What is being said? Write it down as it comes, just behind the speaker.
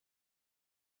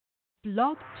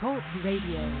Blog Talk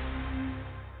Radio.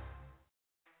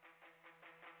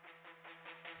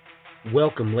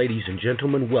 Welcome, ladies and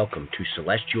gentlemen, welcome to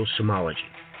Celestial Somology,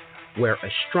 where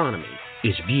astronomy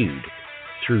is viewed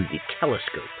through the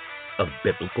telescope of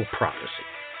biblical prophecy.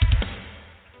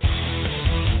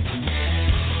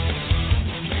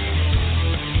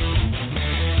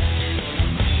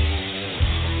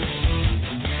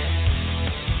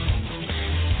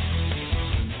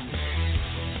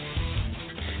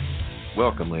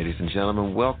 Welcome, ladies and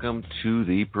gentlemen. Welcome to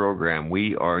the program.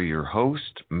 We are your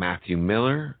host, Matthew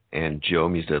Miller and Joe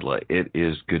Muzidla. It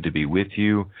is good to be with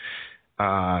you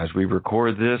as we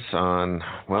record this on,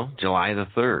 July the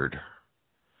 3rd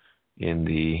in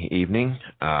the evening.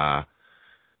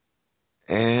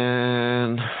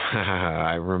 And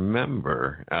I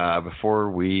remember,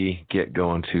 before we get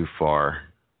going too far,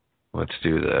 let's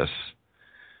do this.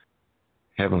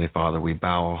 Heavenly Father, we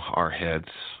bow our heads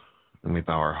and we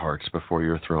bow our hearts before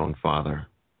your throne, Father.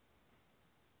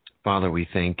 Father, we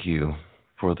thank you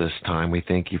for this time. We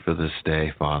thank you for this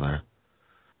day, Father.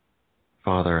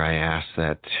 Father, I ask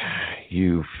that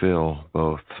you fill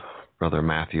both Brother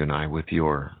Matthew and I with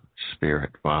your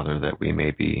Spirit, Father, that we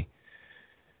may be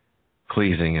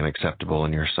pleasing and acceptable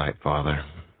in your sight, Father.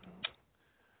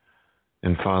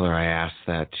 And Father, I ask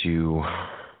that you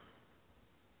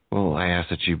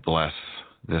bless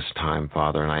this time,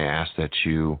 Father, and I ask that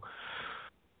you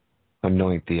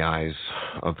anoint the eyes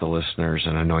of the listeners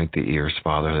and anoint the ears,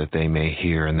 Father, that they may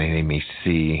hear and they may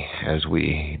see as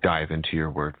we dive into your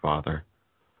word, Father.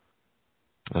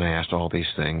 And I ask all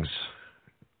these things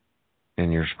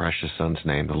in your precious Son's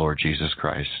name, the Lord Jesus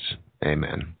Christ.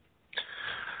 Amen.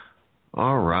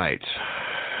 All right.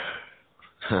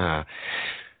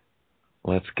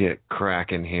 Let's get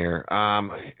cracking here.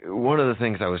 One of the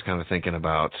things I was kind of thinking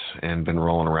about and been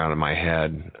rolling around in my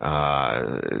head,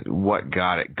 what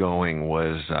got it going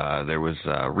was there was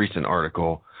a recent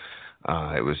article.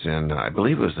 It was in, I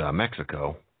believe it was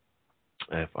Mexico,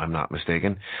 if I'm not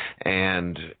mistaken.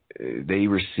 And they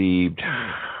received,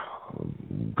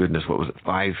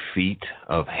 5 feet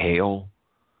of hail,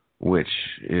 which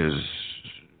is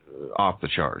off the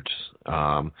charts.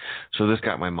 So this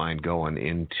got my mind going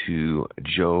into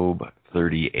Job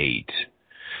 38.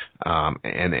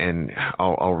 And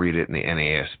I'll read it in the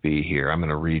NASB here. I'm going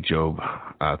to read Job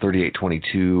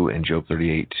 38:22 and Job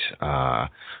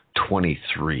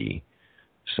 38:23.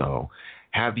 So,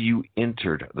 have you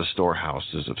entered the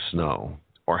storehouses of snow,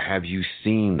 or have you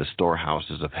seen the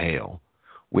storehouses of hail,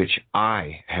 which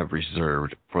I have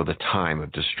reserved for the time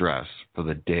of distress, for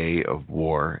the day of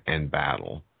war and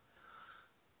battle?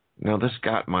 Now, this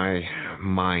got my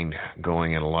mind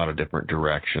going in a lot of different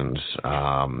directions.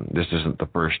 This isn't the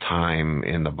first time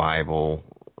in the Bible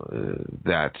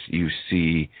that you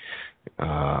see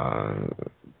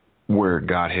where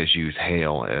God has used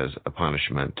hail as a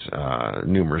punishment.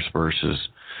 Numerous verses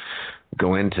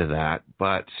go into that,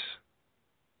 but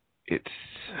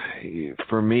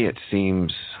for me, it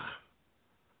seems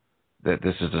that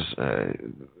this is,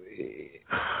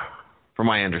 from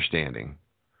my understanding,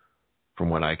 from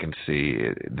what I can see,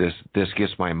 this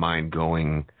gets my mind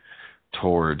going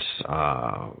towards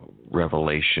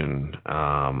Revelation.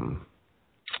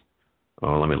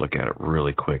 Let me look at it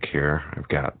really quick here. I've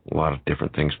got a lot of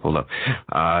different things pulled up.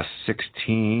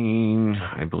 16,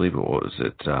 I believe it was,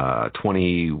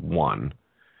 21.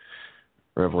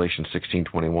 Revelation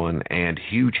 16:21, and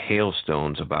huge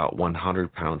hailstones about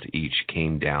 100 pounds each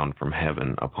came down from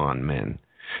heaven upon men.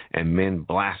 And men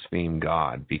blasphemed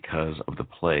God because of the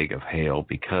plague of hail,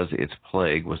 because its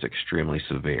plague was extremely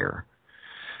severe.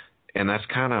 And that's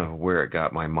kind of where it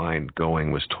got my mind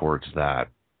going, was towards that.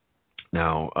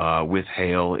 Now, with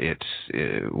hail, it's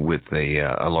with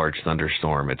a large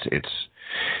thunderstorm. It's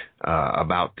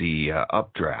about the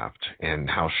updraft and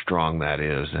how strong that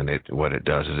is. And what it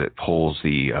does is it pulls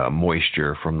the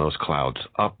moisture from those clouds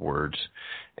upwards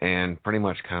and pretty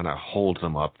much kind of holds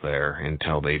them up there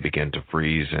until they begin to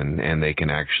freeze, and they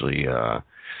can actually,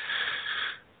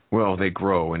 they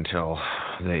grow until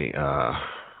the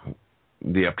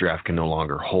updraft can no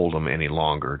longer hold them any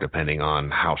longer, depending on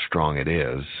how strong it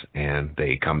is, and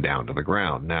they come down to the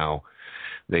ground. Now,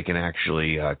 they can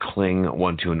actually cling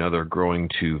one to another, growing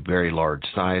to very large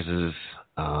sizes.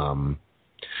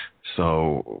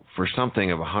 So for something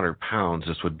of 100 pounds,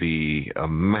 this would be a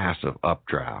massive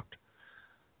updraft.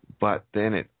 But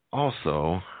then it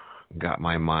also got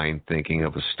my mind thinking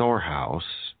of a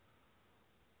storehouse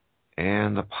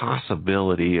and the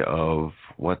possibility of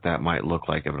what that might look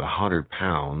like at 100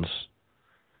 pounds.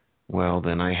 Well,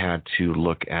 then I had to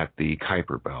look at the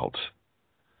Kuiper Belt,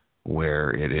 where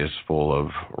it is full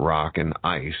of rock and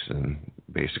ice, and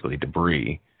basically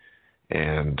debris.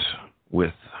 And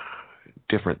with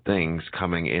different things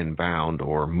coming inbound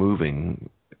or moving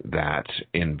that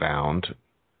inbound,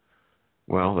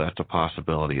 well, that's a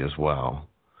possibility as well.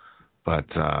 But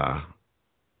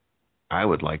I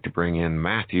would like to bring in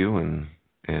Matthew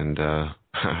and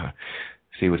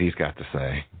see what he's got to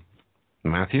say.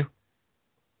 Matthew?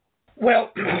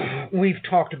 Well, we've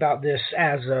talked about this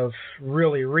as of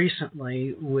really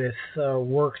recently with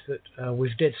work that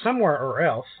we did somewhere or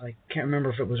else. I can't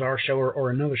remember if it was our show or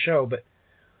another show, but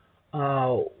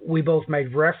we both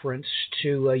made reference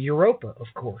to Europa, of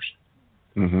course.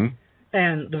 Mm-hmm.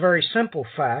 And the very simple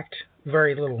fact,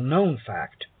 very little known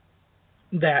fact,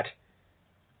 that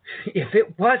if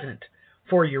it wasn't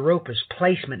for Europa's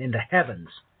placement in the heavens,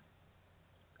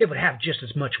 it would have just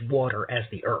as much water as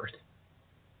the earth.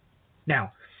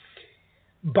 Now,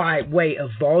 by way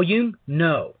of volume,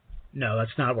 no,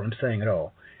 that's not what I'm saying at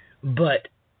all. But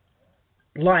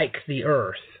like the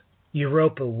earth,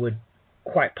 Europa would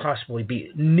quite possibly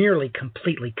be nearly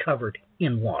completely covered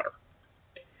in water.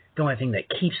 The only thing that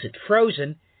keeps it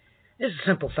frozen is the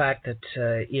simple fact that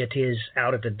it is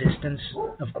out at a distance,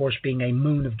 of course, being a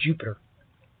moon of Jupiter.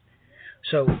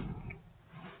 So,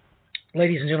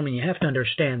 ladies and gentlemen, you have to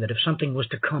understand that if something was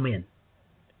to come in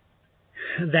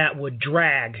that would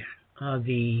drag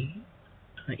the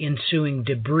ensuing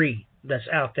debris that's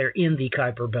out there in the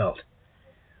Kuiper Belt,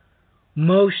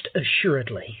 most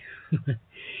assuredly,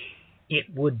 it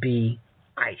would be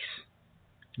ice.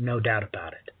 No doubt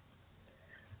about it.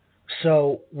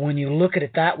 So when you look at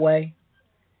it that way,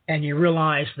 and you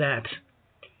realize that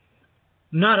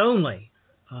not only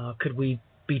could we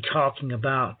be talking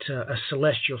about a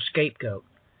celestial scapegoat,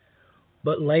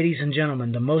 but ladies and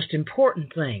gentlemen, the most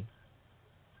important thing,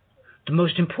 the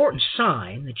most important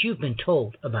sign that you've been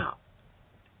told about,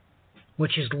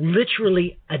 which is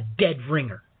literally a dead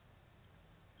ringer.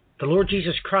 The Lord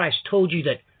Jesus Christ told you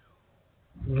that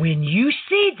when you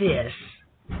see this,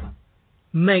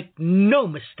 make no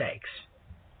mistakes.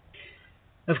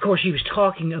 Of course, he was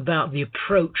talking about the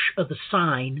approach of the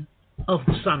sign of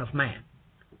the Son of Man,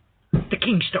 the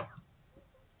King Star.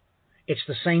 It's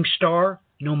the same star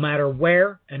no matter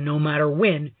where and no matter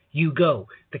when you go.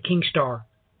 The King Star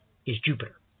is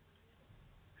Jupiter.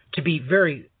 To be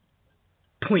very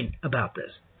poignant about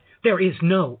this, there is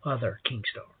no other King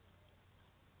Star.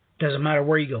 Doesn't matter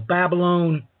where you go.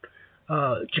 Babylon,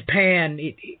 Japan,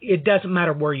 it doesn't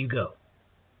matter where you go.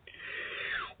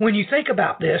 When you think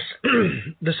about this,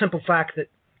 the simple fact that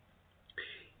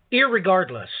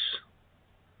irregardless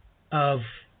of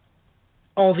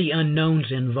all the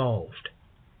unknowns involved,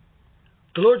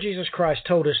 the Lord Jesus Christ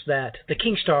told us that the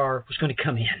King Star was going to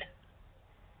come in.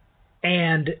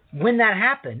 And when that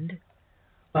happened,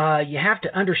 you have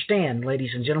to understand,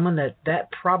 ladies and gentlemen,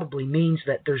 that probably means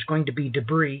that there's going to be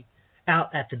debris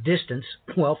out at the distance,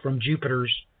 well, from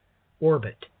Jupiter's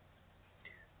orbit.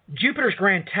 Jupiter's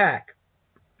grand tack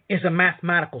is a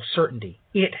mathematical certainty.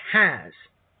 It has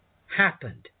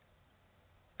happened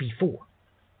before.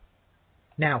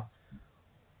 Now,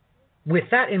 with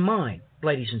that in mind,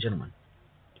 ladies and gentlemen,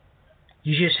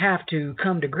 you just have to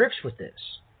come to grips with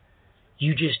this.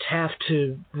 You just have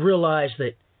to realize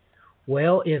that,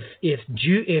 well, if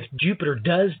Jupiter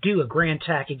does do a grand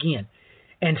tack again,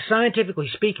 and scientifically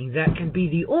speaking, that can be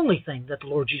the only thing that the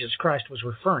Lord Jesus Christ was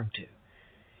referring to,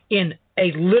 in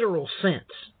a literal sense.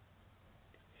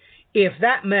 If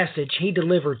that message he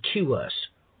delivered to us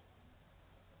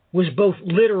was both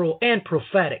literal and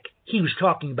prophetic, he was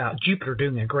talking about Jupiter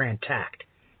doing a grand tack,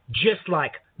 just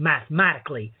like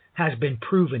mathematically has been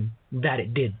proven that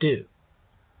it did do.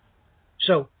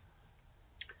 So,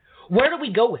 where do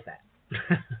we go with that?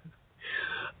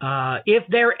 If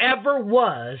there ever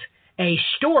was a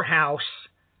storehouse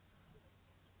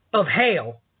of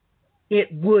hail,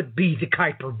 it would be the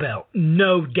Kuiper Belt,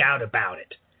 no doubt about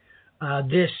it.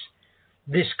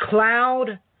 This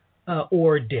cloud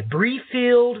or debris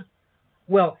field,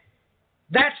 well,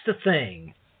 that's the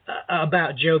thing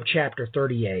about Job chapter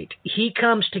 38. He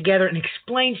comes together and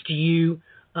explains to you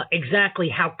exactly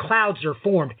how clouds are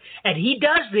formed. And he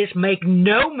does this, make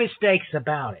no mistakes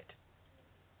about it.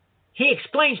 He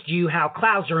explains to you how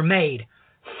clouds are made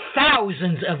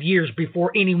thousands of years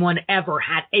before anyone ever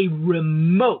had a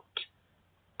remote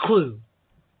clue.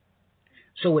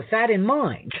 So with that in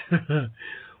mind,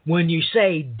 when you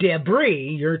say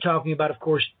debris, you're talking about, of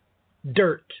course,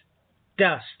 dirt,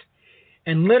 dust.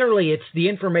 And literally, the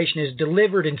information is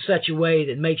delivered in such a way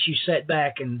that makes you sit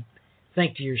back and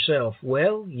think to yourself,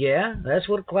 well, yeah, that's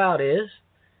what a cloud is.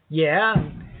 Yeah,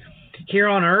 here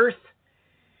on Earth,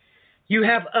 you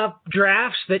have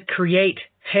updrafts that create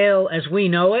hell as we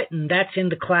know it, and that's in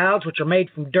the clouds, which are made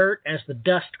from dirt as the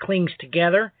dust clings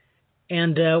together.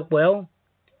 And,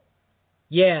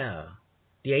 yeah,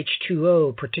 the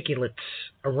H2O particulates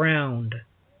around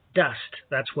dust,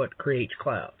 that's what creates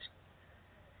clouds.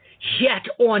 Yet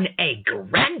on a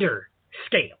grander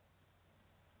scale,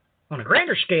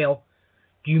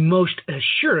 you most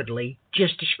assuredly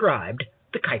just described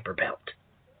the Kuiper Belt.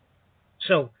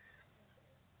 So,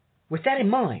 with that in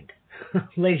mind,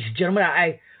 ladies and gentlemen,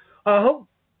 I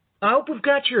hope we've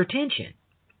got your attention,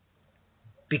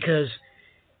 because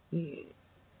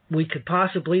we could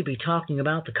possibly be talking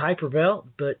about the Kuiper Belt,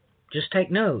 but just take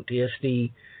note, if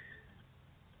the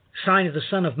sign of the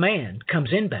Son of Man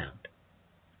comes inbound,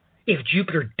 if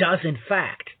Jupiter does in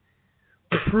fact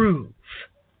prove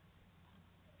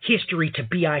history to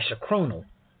be isochronal,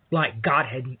 like God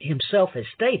himself has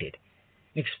stated,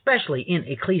 especially in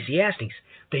Ecclesiastes,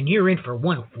 then you're in for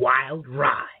one wild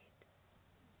ride.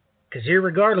 Because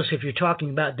irregardless if you're talking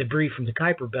about debris from the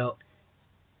Kuiper Belt,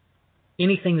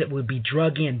 anything that would be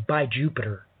drug in by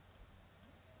Jupiter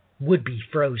would be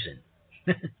frozen.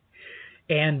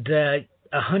 And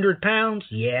 100 pounds?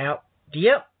 Yep,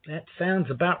 that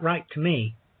sounds about right to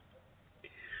me.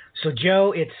 So,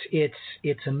 Joe,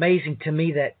 it's amazing to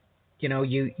me that,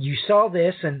 you saw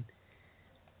this, and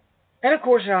of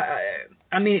course,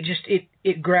 I mean,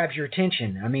 it grabs your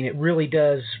attention. I mean, it really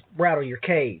does rattle your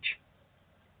cage.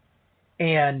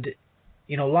 And,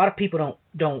 a lot of people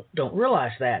don't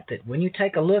realize that when you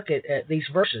take a look at these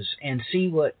verses and see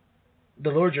what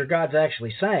the Lord your God's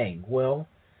actually saying, well,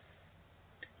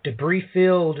 debris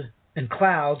filled and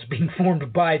clouds being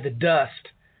formed by the dust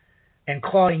and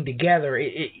clotting together,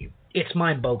 it's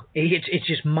mind-boggling. It's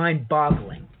just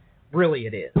mind-boggling. Really,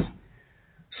 it is.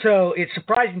 So it's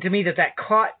surprising to me that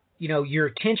caught, your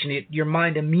attention. Your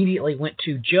mind immediately went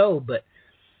to Job. But,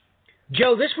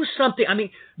 Joe, this was something,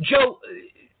 Joe,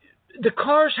 the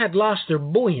cars had lost their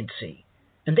buoyancy,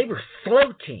 and they were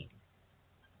floating.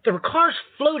 There were cars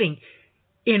floating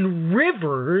in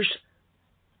rivers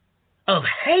of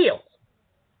hail.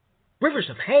 Rivers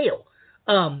of hail.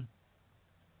 I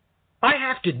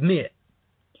have to admit,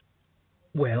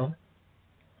 well,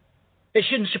 it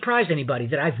shouldn't surprise anybody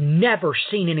that I've never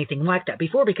seen anything like that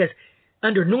before, because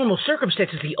under normal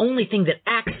circumstances, the only thing that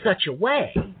acts such a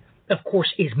way, of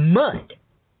course, is mud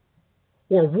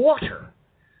or water.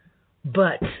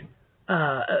 But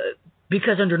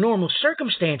because under normal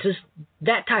circumstances,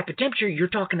 that type of temperature, you're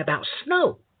talking about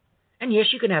snow. And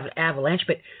yes, you can have an avalanche,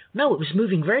 but no, it was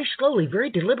moving very slowly,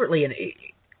 very deliberately, and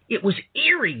it was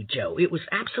eerie, Joe. It was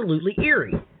absolutely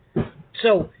eerie.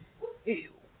 So,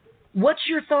 what's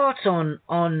your thoughts on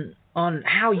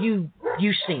how you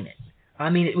seen it? I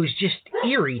mean, it was just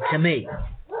eerie to me.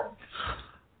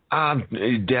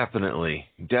 Definitely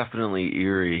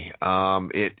eerie.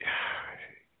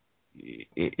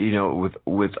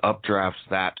 With updrafts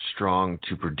that strong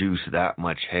to produce that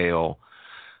much hail,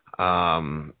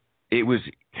 it was,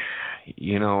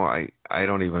 I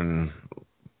don't even.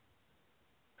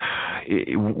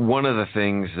 One of the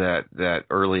things that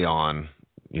early on,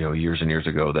 years and years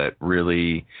ago, that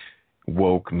really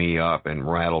woke me up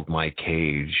and rattled my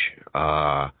cage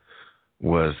was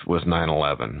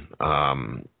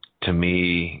 9/11. To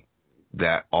me,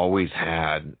 that always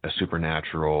had a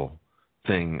supernatural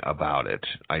thing about it.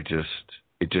 It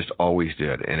just always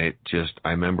did, and I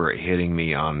remember it hitting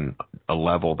me on a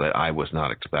level that I was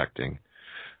not expecting,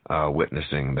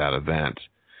 witnessing that event.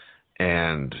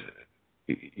 And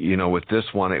with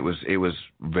this one, it was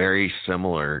very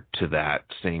similar to that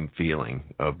same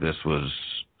feeling of this was,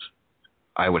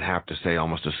 I would have to say,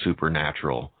 almost a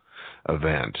supernatural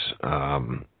event.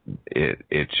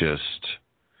 It just,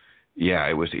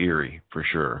 it was eerie for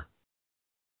sure.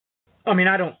 I mean,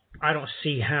 I don't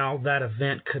see how that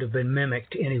event could have been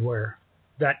mimicked anywhere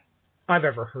that I've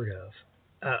ever heard of.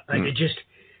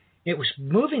 It was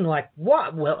moving like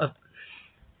what? Well,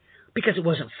 because it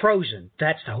wasn't frozen.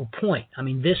 That's the whole point. I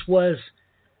mean, the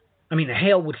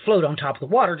hail would float on top of the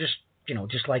water, just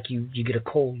like you get a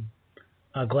cold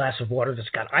glass of water that's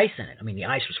got ice in it. I mean, the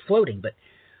ice was floating, but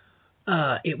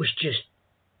it was just.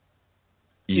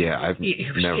 Yeah, I've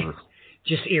never.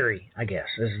 Just eerie, I guess,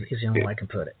 is the only way I can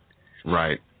put it.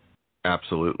 Right.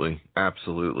 Absolutely. And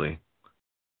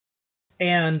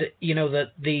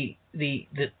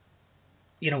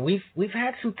we've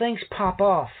had some things pop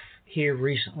off here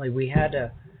recently. We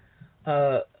had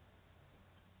the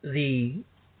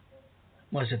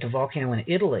volcano in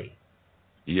Italy?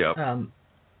 Yep.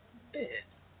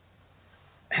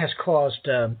 Has caused,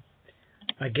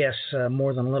 I guess,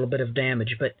 more than a little bit of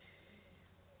damage, but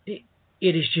it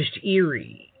is just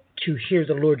eerie to hear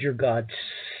the Lord your God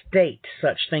state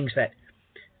such things that,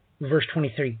 verse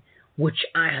 23, which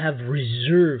I have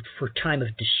reserved for time of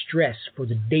distress, for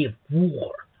the day of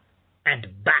war and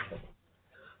battle.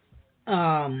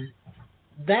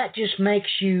 That just makes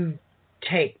you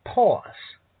take pause.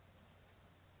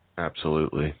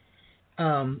 Absolutely.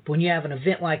 When you have an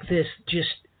event like this,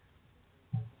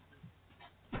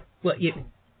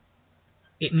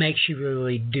 it makes you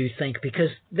really do think, because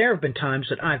there have been times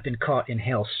that I've been caught in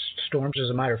hailstorms. As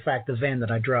a matter of fact, the van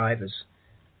that I drive has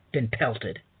been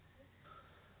pelted.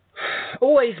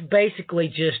 Always basically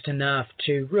just enough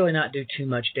to really not do too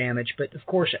much damage, but of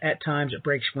course at times it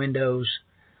breaks windows.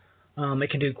 It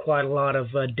can do quite a lot of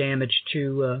damage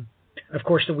to, of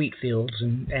course, the wheat fields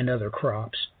and other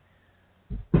crops.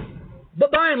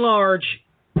 But by and large,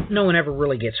 no one ever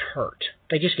really gets hurt.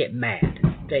 They just get mad.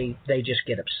 They just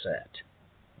get upset.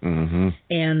 Mm-hmm.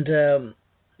 And,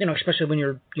 especially when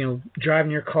you're,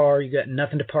 driving your car, you got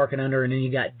nothing to park it under, and then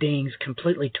you got dings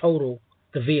completely total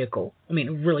the vehicle. I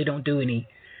mean, really don't do any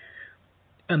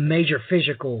major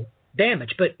physical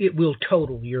damage, but it will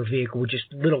total your vehicle with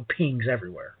just little pings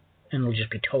everywhere, and it'll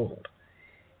just be totaled.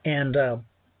 And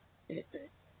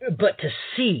but to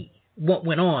see what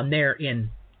went on there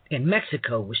in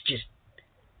Mexico was just...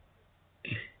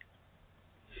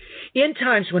 In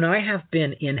times when I have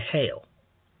been in hail,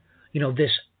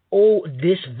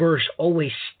 this verse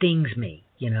always stings me.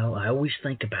 I always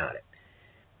think about it.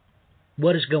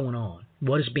 What is going on?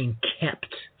 What is being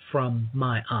kept from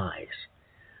my eyes?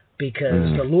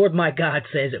 Because the Lord my God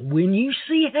says that when you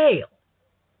see hail,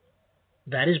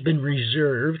 that has been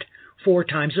reserved for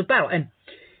times of battle. And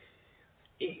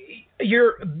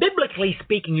biblically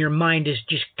speaking, your mind is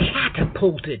just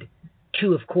catapulted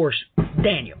to, of course,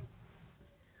 Daniel.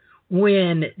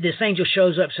 When this angel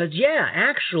shows up and says, yeah,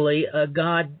 actually,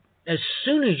 God, as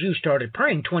soon as you started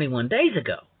praying 21 days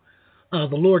ago, the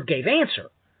Lord gave answer.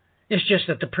 It's just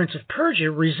that the Prince of Persia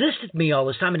resisted me all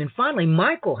this time, and then finally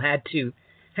Michael had to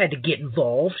get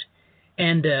involved,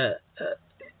 and it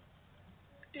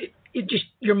just,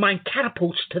 your mind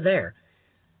catapults to there.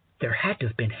 There had to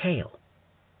have been hail,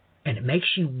 and it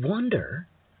makes you wonder.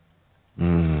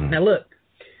 Now look,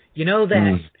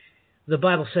 that the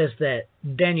Bible says that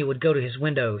Daniel would go to his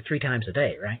window 3 times a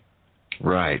day, right?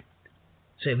 Right.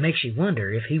 So it makes you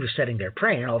wonder if he was sitting there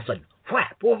praying, and all of a sudden,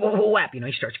 whap, whap, whap, whap,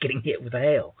 he starts getting hit with the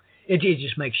hail. It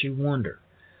just makes you wonder.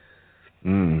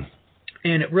 And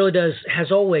it really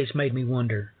has always made me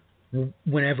wonder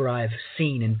whenever I've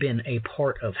seen and been a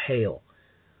part of hail.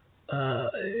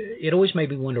 It always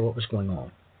made me wonder what was going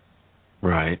on.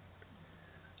 Right.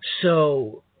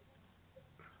 So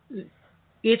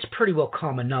it's pretty well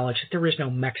common knowledge that there is no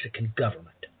Mexican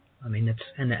government. I mean,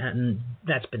 and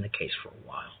that's been the case for a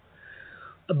while.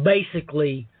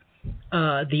 Basically,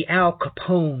 the Al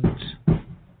Capones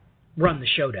run the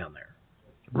show down there.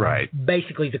 Right.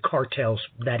 Basically, the cartels,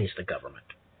 that is the government.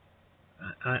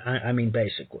 I mean,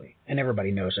 basically. And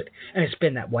everybody knows it. And it's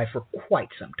been that way for quite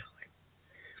some time.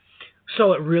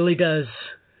 So it really does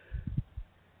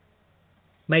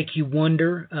make you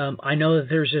wonder. I know that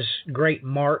there's this great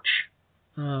march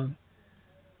that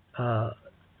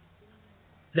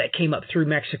came up through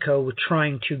Mexico with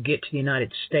trying to get to the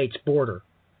United States border.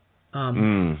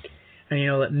 And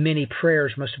that many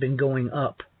prayers must have been going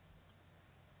up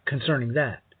concerning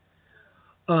that.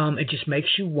 It just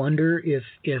makes you wonder if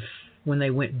when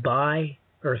they went by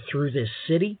or through this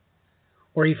city,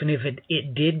 or even if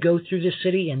it did go through this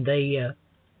city and they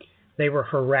were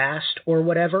harassed or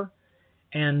whatever,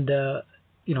 and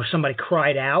somebody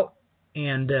cried out,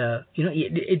 and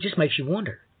it just makes you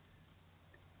wonder,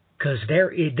 because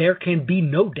there can be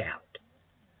no doubt.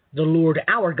 The Lord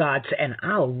our God said, and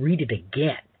I'll read it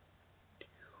again,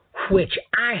 which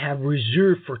I have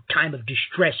reserved for time of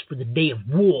distress, for the day of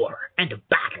war and of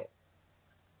battle.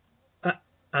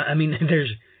 I mean,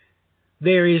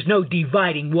 there is no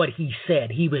dividing what he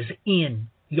said. He was in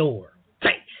your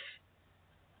face.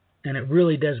 And it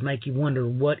really does make you wonder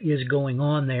what is going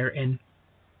on there. And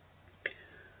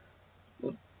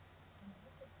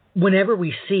whenever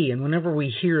we see and whenever we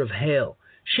hear of hell,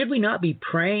 should we not be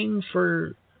praying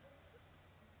for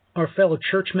our fellow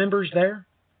church members there?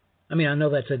 I mean, I know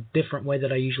that's a different way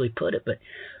that I usually put it, but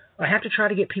I have to try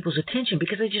to get people's attention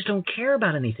because they just don't care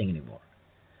about anything anymore.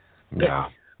 Yeah.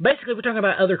 But basically, we're talking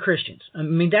about other Christians. I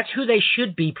mean, that's who they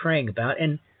should be praying about.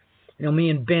 And, me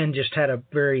and Ben just had a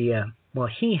very,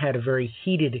 he had a very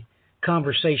heated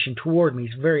conversation toward me.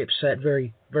 He's very upset,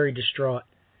 very, very distraught.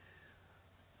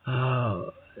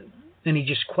 And he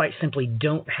just quite simply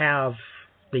don't have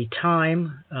the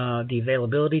time, the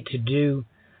availability to do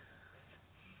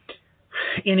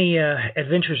any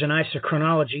adventures in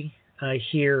isochronology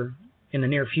here in the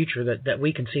near future that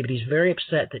we can see, but he's very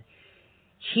upset that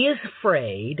he is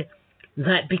afraid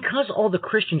that because all the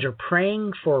Christians are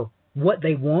praying for what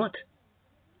they want,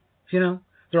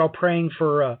 they're all praying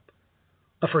for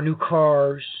new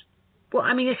cars. Well,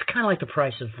 I mean, it's kind of like the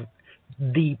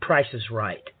Price is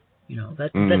Right.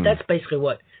 That's basically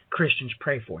what Christians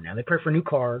pray for now. They pray for new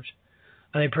cars.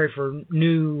 They pray for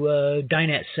new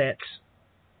dinette sets.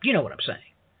 You know what I'm saying?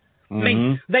 I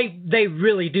mean, they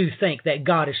really do think that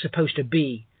God is supposed to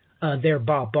be their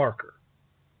Bob Barker.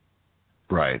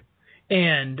 Right.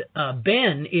 And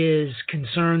Ben is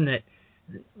concerned that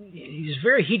he's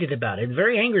very heated about it,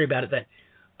 very angry about it, that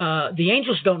the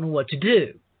angels don't know what to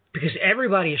do because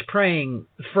everybody is praying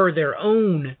for their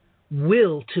own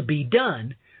will to be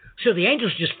done. So the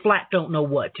angels just flat don't know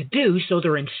what to do, so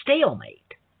they're in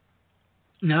stalemate.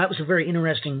 Now, that was a very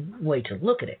interesting way to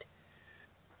look at it.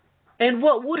 And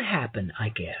what would happen, I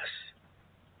guess?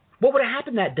 What would have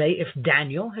happened that day if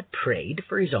Daniel had prayed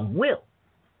for his own will?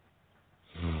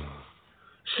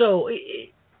 So,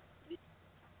 it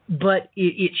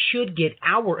should get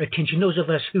our attention, those of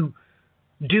us who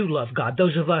do love God,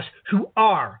 those of us who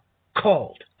are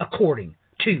called according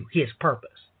to his purpose.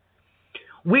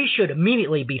 We should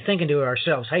immediately be thinking to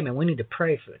ourselves, hey man, we need to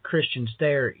pray for the Christians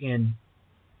there in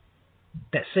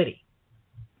that city,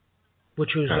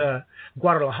 which was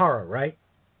Guadalajara, right?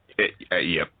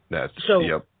 Yep.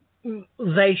 Yep.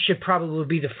 They should probably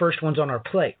be the first ones on our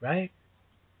plate, right?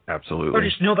 Absolutely. Or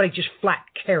just nobody just flat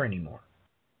care anymore.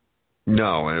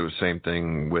 No, and it was the same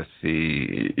thing with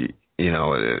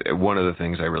one of the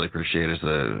things I really appreciate is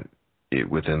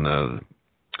within the,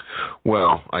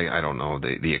 well, I don't know,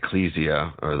 the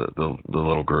ecclesia or the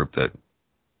little group that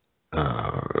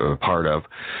part of,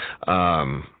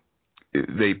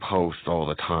 they post all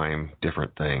the time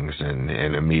different things, and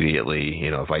immediately,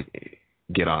 if I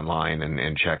get online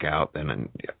and check out, then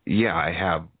I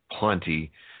have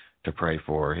plenty to pray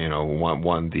for.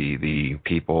 One the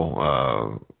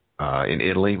people in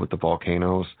Italy with the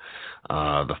volcanoes,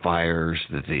 the fires,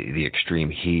 the extreme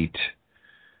heat.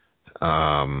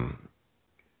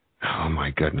 Oh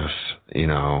my goodness,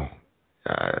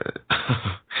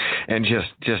 and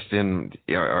just in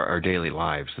our daily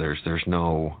lives, there's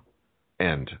no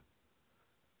end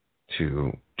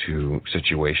to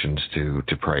situations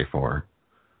to pray for.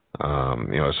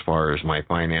 As far as my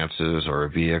finances or a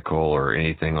vehicle or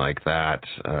anything like that,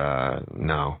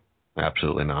 no,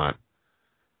 absolutely not.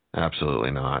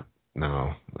 Absolutely not.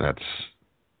 No,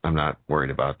 I'm not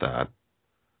worried about that.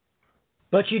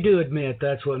 But you do admit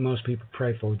that's what most people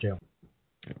pray for, Joe.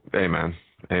 Amen.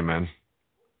 Amen.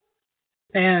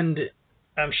 And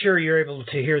I'm sure you're able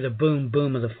to hear the boom,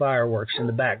 boom of the fireworks in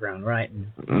the background, right?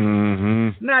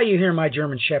 And now you hear my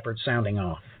German Shepherd sounding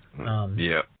off.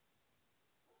 Yep.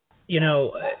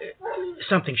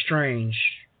 Something strange,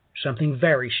 something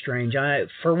very strange.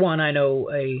 For one, I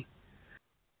know a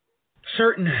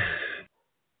certain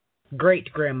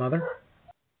great-grandmother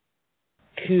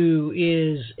who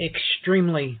is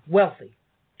extremely wealthy,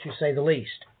 to say the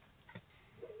least.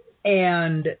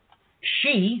 And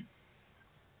she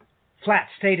flat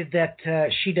stated that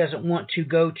she doesn't want to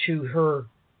go to her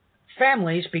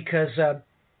families because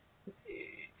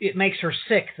it makes her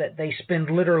sick that they spend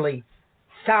literally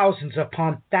thousands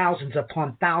upon thousands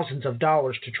upon thousands of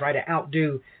dollars to try to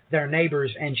outdo their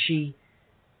neighbors. And she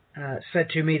said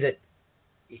to me that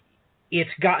it's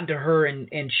gotten to her,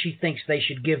 and she thinks they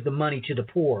should give the money to the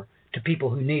poor, to people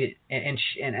who need it.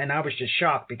 And I was just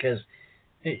shocked because,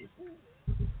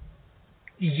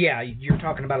 you're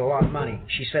talking about a lot of money.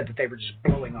 She said that they were just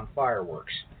blowing on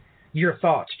fireworks. Your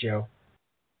thoughts, Joe?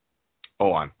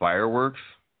 Oh, on fireworks?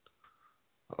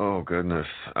 Oh, goodness.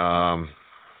 I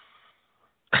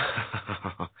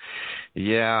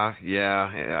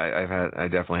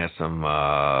definitely have some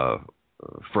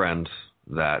friends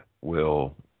that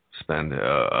will spend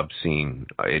obscene.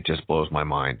 It just blows my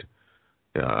mind.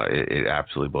 It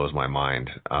absolutely blows my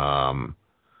mind.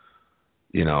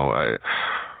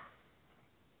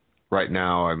 Right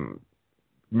now,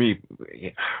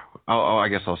 I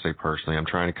guess I'll say personally, I'm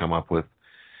trying to come up with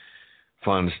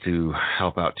funds to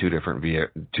help out two different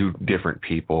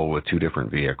people with two different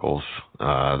vehicles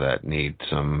that need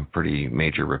some pretty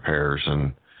major repairs,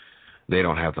 and they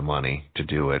don't have the money to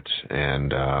do it.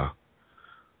 And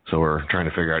so we're trying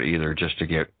to figure out either just to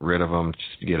get rid of them,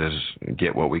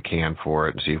 get what we can for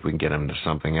it, and see if we can get them to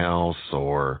something else,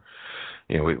 or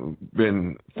we've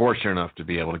been fortunate enough to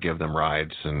be able to give them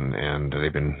rides, and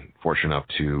they've been fortunate enough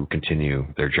to continue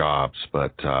their jobs.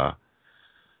 But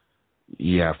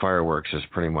fireworks is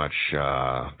pretty much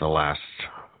the last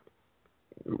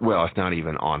Well, it's not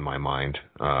even on my mind.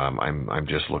 I'm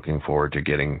just looking forward to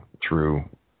getting through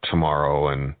tomorrow,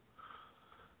 and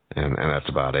that's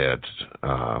about it.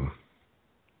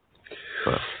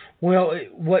 Well,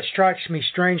 what strikes me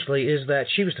strangely is that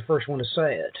she was the first one to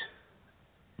say it.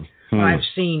 I've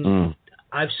seen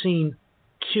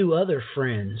 2 other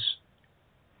friends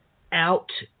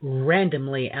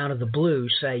randomly out of the blue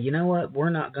say, you know what, we're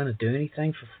not going to do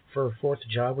anything for 4th of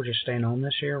July. We're just staying home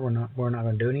this year. We're not going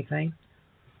to do anything.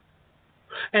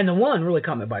 And the one really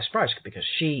caught me by surprise because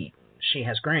she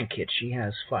has grandkids. She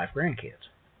has 5 grandkids.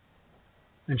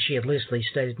 And she had literally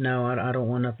stated, no, I don't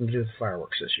want nothing to do with the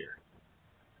fireworks this year.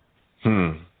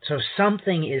 So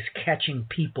something is catching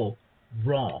people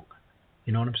wrong.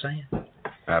 You know what I'm saying?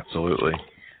 Absolutely.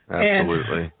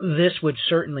 And this would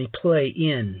certainly play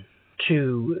in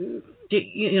to,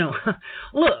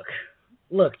 look,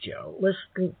 Joe,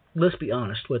 let's be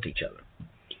honest with each other.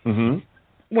 Mm-hmm.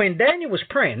 When Daniel was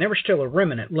praying, there was still a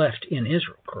remnant left in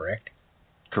Israel, correct?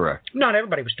 Correct. Not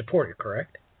everybody was deported,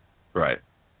 correct? Right.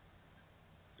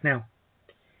 Now,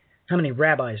 how many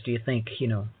rabbis do you think,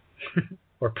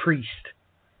 or priests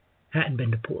hadn't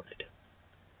been deported?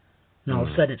 And all of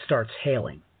a sudden it starts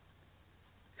hailing.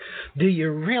 Do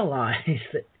you realize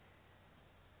that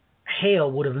hail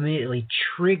would have immediately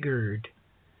triggered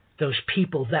those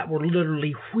people that were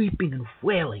literally weeping and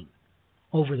wailing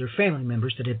over their family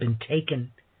members that had been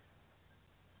taken?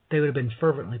 They would have been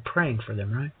fervently praying for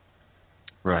them, right?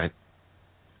 Right.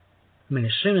 I mean,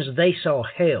 as soon as they saw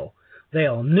hail, they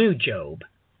all knew Job,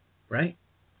 right?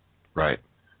 Right.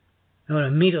 And when it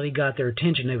immediately got their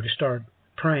attention, they would have started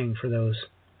praying for those,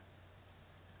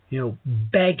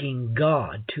 begging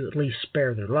God to at least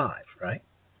spare their lives, right?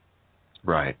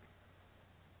 Right.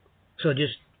 So it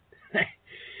just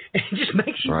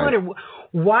makes you wonder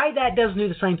why that doesn't do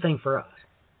the same thing for us.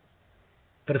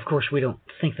 But of course, we don't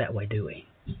think that way, do we?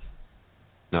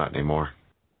 Not anymore.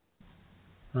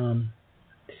 Ben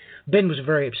was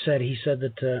very upset. He said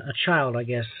that a child, I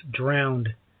guess,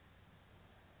 drowned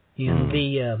in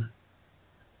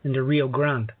the Rio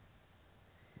Grande,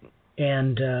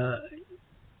 and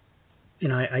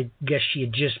I guess she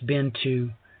had just been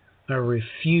to a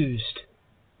refused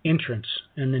entrance,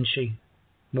 and then she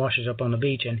washes up on the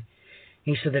beach, and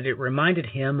he said that it reminded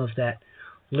him of that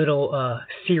little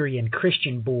Syrian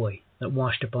Christian boy that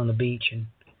washed up on the beach. And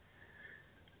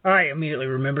I immediately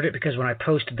remembered it because when I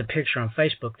posted the picture on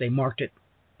Facebook, they marked it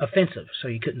offensive, so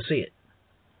you couldn't see it.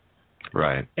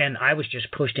 Right. And I was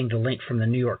just posting the link from the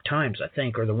New York Times, I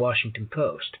think, or the Washington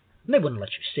Post. And they wouldn't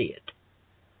let you see it.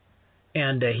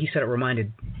 And he said it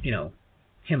reminded,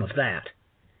 him of that.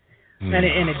 And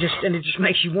it just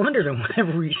makes you wonder that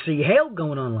whenever we see hail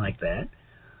going on like that,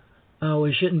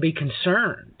 we shouldn't be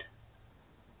concerned.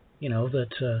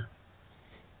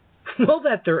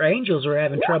 That their angels are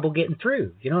having trouble getting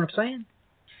through. You know what I'm saying?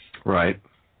 Right.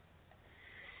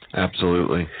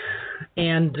 Absolutely.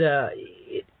 And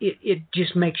it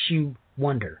just makes you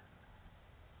wonder.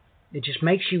 It just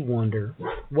makes you wonder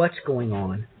what's going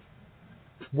on,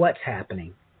 what's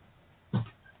happening,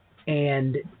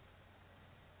 and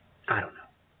I don't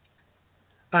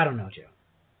know, Joe.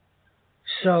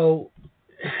 So,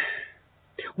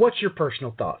 what's your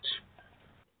personal thoughts?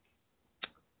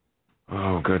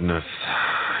 Oh goodness,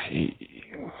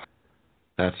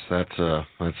 that's that's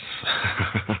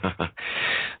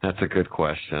a good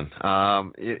question.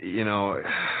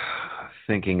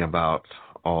 Thinking about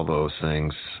all those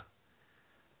things,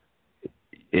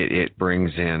 it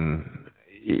brings in,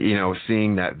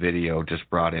 seeing that video just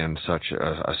brought in such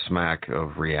a smack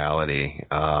of reality.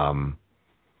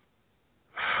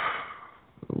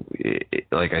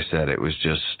 Like I said, it was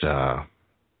just.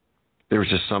 There was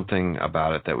just something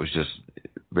about it that was just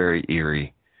very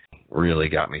eerie. Really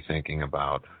got me thinking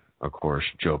about, of course,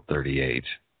 Job 38.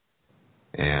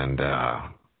 And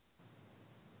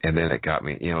then it got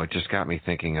me, it just got me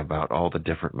thinking about all the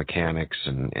different mechanics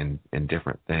and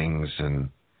different things.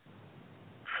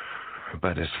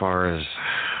 But as far as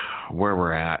where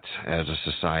we're at as a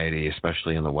society,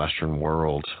 especially in the Western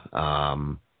world,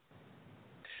 I've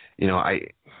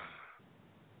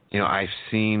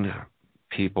seen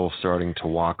people starting to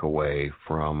walk away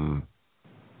from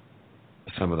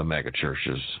some of the mega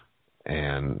churches.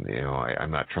 And,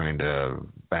 I'm not trying to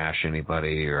bash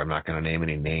anybody, or I'm not going to name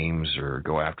any names or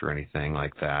go after anything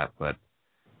like that, but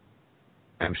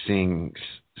I'm seeing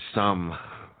some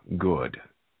good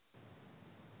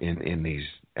in these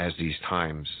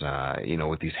times,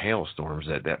 with these hailstorms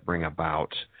that bring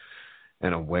about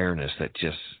an awareness that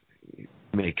just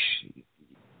makes,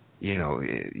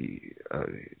 it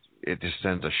just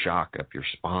sends a shock up your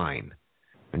spine.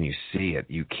 and you see it,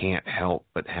 you can't help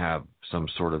but have some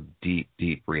sort of deep,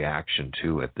 deep reaction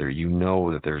to it. There, you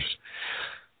know that there's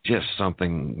just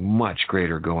something much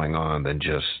greater going on than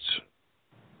just,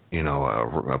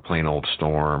 a plain old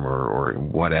storm or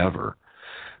whatever,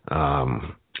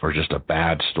 or just a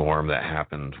bad storm that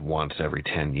happens once every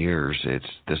 10 years.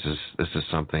 This is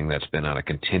something that's been on a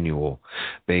continual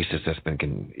basis.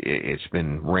 It's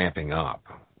been ramping up,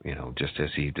 just as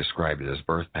he described it as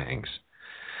birth pangs.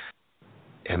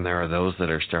 And there are those that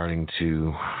are starting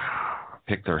to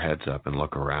pick their heads up and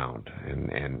look around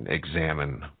and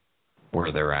examine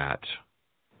where they're at.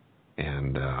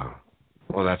 And,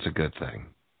 that's a good thing.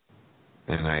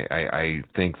 And I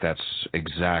think that's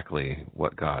exactly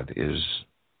what God is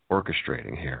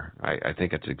orchestrating here. I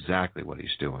think it's exactly what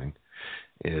he's doing,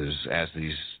 is as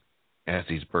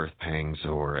these birth pangs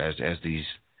or as these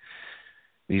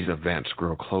events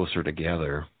grow closer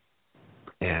together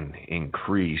and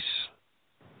increase.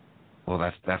 Well,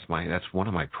 that's one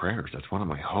of my prayers. That's one of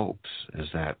my hopes, is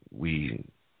that we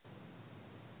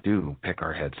do pick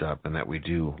our heads up and that we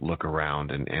do look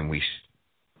around and we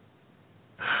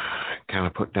kind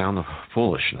of put down the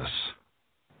foolishness,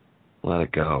 let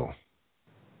it go,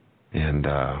 and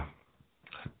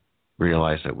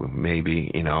realize that maybe,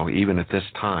 even at this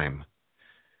time,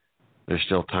 there's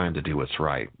still time to do what's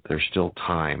right. There's still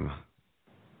time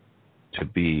to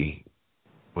be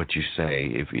what you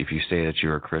say. If you say that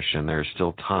you're a Christian, there's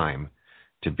still time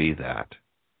to be that.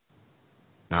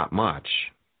 Not much,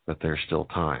 but there's still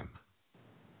time.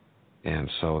 And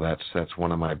so that's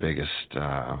one of my biggest,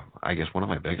 one of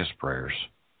my biggest prayers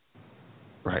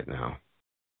right now.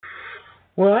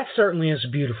 Well, that certainly is a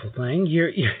beautiful thing.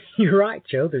 You're right,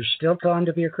 Joe. There's still time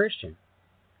to be a Christian.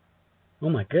 Oh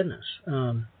my goodness,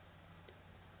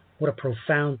 what a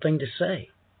profound thing to say.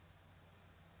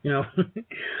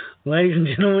 Ladies and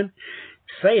gentlemen,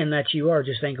 saying that you are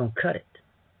just ain't gonna cut it.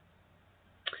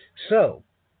 So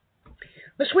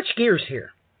let's switch gears here.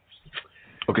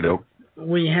 Okay, doke.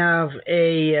 We have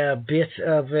a bit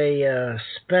of a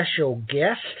special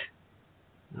guest.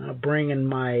 Bringing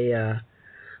my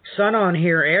son on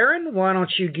here, Aaron. Why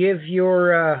don't you give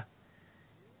your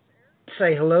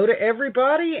say hello to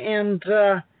everybody, and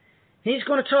he's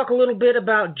going to talk a little bit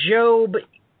about Job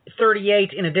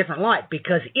 38 in a different light,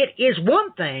 because it is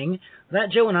one thing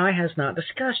that Joe and I has not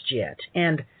discussed yet,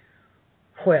 and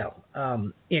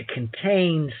it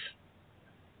contains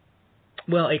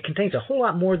a whole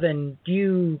lot more than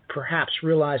you perhaps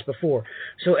realized before.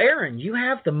 So, Aaron, you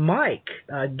have the mic.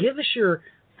 Give us your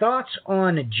thoughts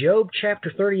on Job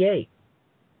chapter 38.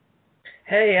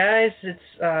 Hey guys, it's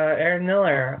Aaron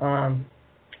Miller.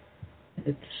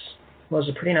 It was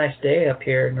a pretty nice day up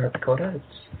here in North Dakota.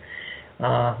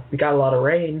 We got a lot of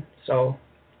rain, so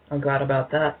I'm glad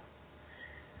about that.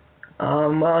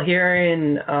 Here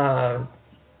in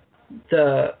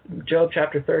the Job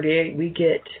chapter 38, we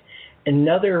get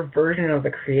another version of the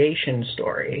creation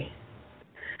story,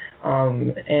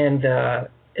 you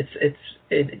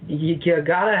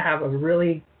gotta have a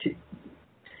really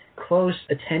close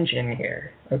attention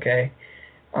here. Okay,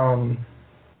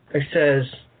 it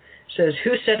says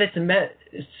who said it to me?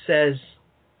 It says,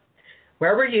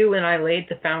 where were you when I laid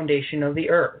the foundation of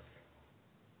the earth?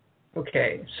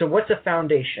 Okay, so what's a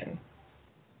foundation?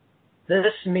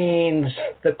 This means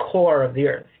the core of the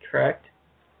earth, correct?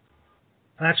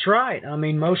 That's right. I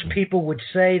mean, most people would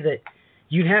say that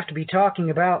you'd have to be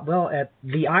talking about, at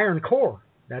the iron core.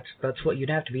 That's what you'd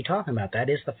have to be talking about. That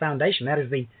is the foundation. That is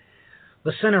the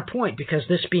center point, because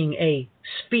this being a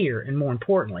sphere, and more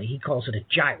importantly, he calls it a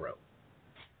gyro.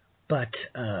 But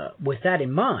with that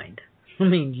in mind, I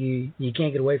mean, you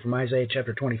can't get away from Isaiah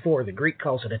chapter 24. The Greek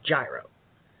calls it a gyro.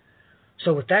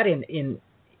 So with that in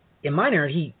mind,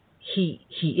 he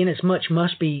in as much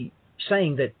must be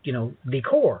saying that, the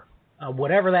core,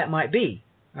 whatever that might be.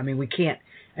 I mean, we can't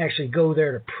actually go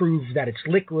there to prove that it's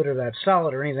liquid or that it's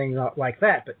solid or anything like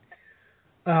that, but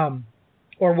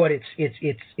or what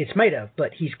it's made of.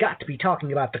 But he's got to be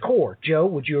talking about the core. Joe,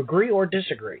 would you agree or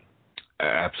disagree? I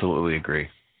absolutely agree.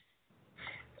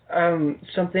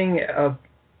 Something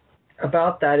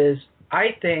about that is,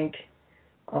 I think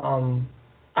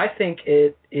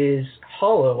it is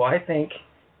hollow. I think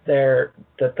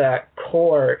that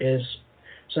core is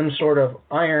some sort of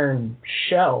iron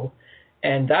shell,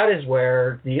 and that is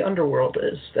where the underworld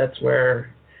is. That's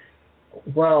where,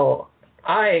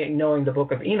 knowing the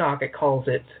book of Enoch, it calls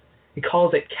it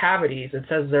cavities. It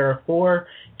says there are 4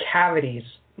 cavities,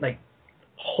 like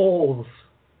holes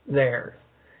there.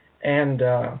 And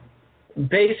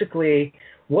basically,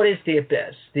 what is the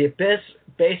abyss? The abyss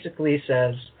basically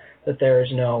says that there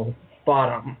is no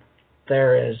bottom.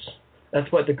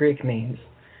 That's what the Greek means.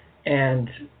 And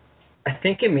I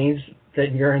think it means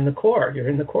that you're in the core. You're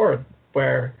in the core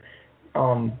where,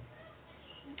 well,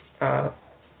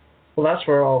 that's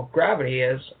where all gravity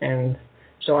is. And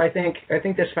so I think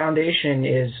this foundation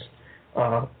is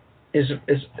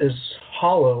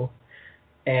hollow,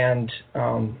 and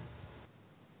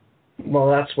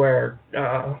well, that's where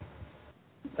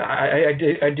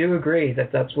I do agree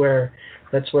that's where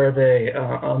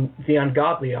the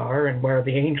ungodly are, and where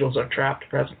the angels are trapped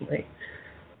presently.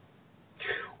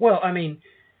 Well, I mean,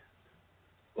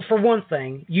 for one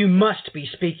thing, you must be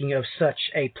speaking of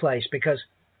such a place, because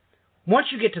once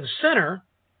you get to the center,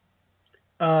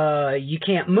 you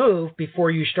can't move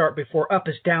before up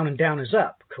is down and down is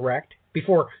up, correct?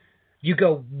 Before you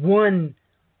go one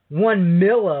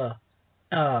millimeter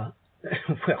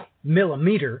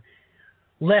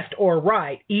left or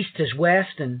right, east is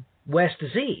west and west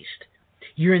is east.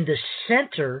 You're in the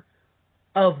center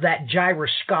of that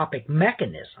gyroscopic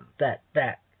mechanism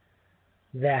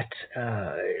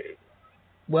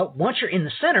well, once you're in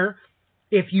the center,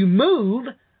 if you move,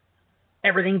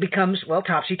 everything becomes, well,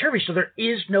 topsy-turvy. So there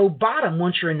is no bottom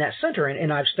once you're in that center.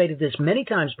 And I've stated this many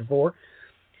times before.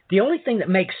 The only thing that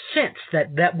makes sense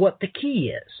that what the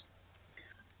key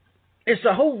is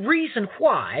the whole reason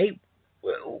why,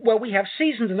 well, we have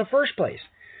seasons in the first place.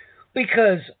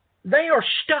 Because they are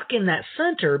stuck in that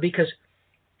center because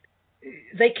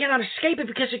they cannot escape it,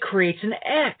 because it creates an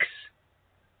X.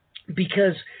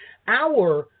 Because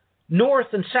our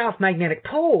north and south magnetic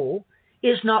pole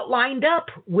is not lined up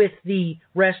with the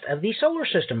rest of the solar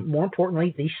system. More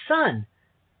importantly, the sun,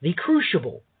 the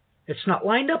crucible. It's not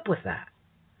lined up with that.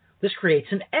 This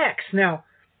creates an X. Now,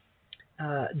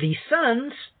 the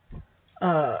sun's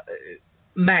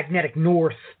magnetic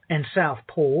north and south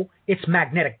pole, its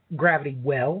magnetic gravity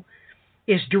well,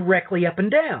 is directly up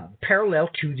and down, parallel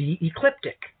to the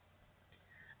ecliptic.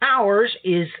 Ours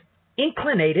is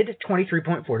inclinated at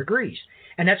 23.4 degrees.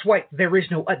 And that's why there is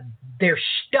no, they're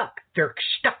stuck. They're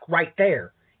stuck right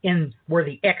there in where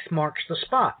the X marks the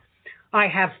spot. I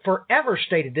have forever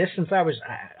stated this since I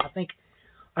think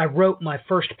I wrote my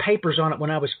first papers on it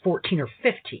when I was 14 or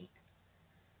 15.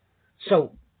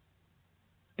 So,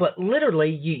 but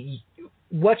literally,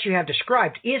 what you have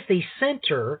described is the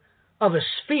center of a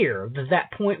sphere,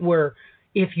 that point where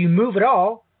if you move at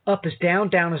all, up is down,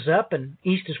 down is up, and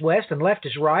east is west, and left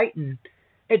is right, and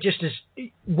it just is,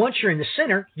 once you're in the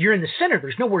center, you're in the center.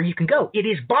 There's nowhere you can go. It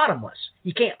is bottomless.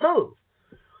 You can't move.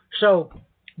 So,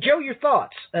 Joe, your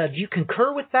thoughts. Do you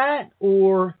concur with that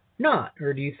or not?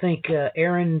 Or do you think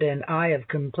Aaron and I have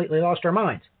completely lost our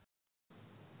minds?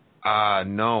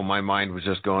 No, my mind was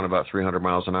just going about 300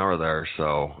 miles an hour there.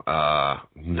 So,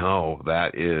 no,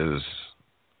 that is,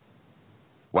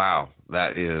 wow,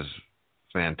 that is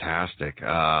fantastic.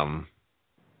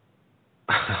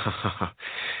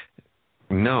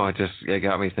 No, it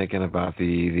got me thinking about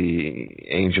the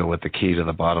angel with the key to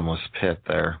the bottomless pit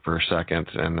there for a second,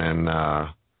 and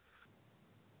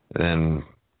then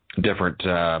different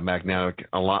magnetic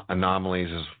anomalies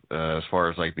as far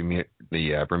as like the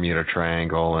Bermuda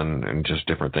Triangle and just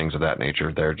different things of that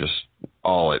nature. They're just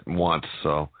all at once.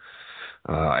 So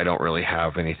I don't really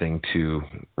have anything to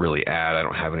really add. I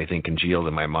don't have anything congealed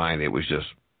in my mind. It was just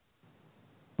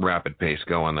rapid pace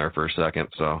going there for a second.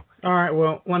 So all right,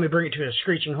 well, let me bring it to a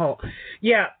screeching halt.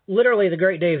 Yeah, literally the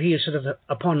great day of He is sort of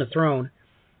upon the throne.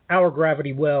 Our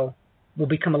gravity well will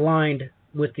become aligned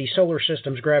with the solar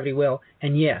system's gravity well,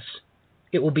 and yes,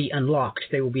 it will be unlocked.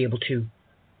 They will be able to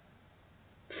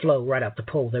flow right out the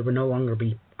pole. They will no longer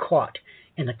be caught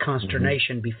in the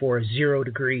consternation before a 0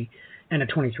 degree and a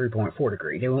 23.4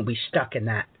 degree. They won't be stuck in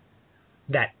that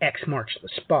X marks the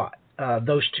spot.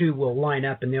 Those two will line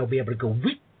up, and they'll be able to go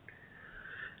whoop.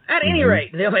 At any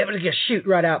rate, they'll be able to just shoot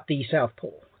right out the South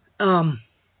Pole.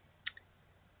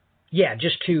 Yeah,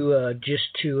 just to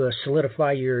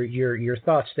solidify your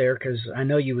thoughts there, because I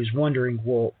know you was wondering.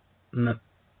 Well,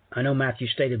 I know Matthew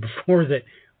stated before that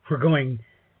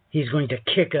he's going to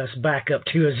kick us back up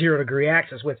to a 0 degree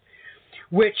axis,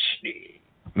 which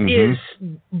is,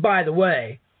 by the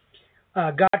way,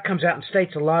 God comes out and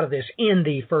states a lot of this in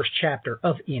the first chapter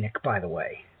of Enoch, by the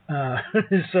way.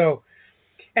 So.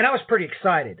 And I was pretty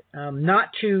excited,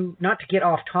 not to get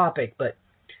off topic, but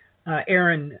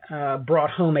Aaron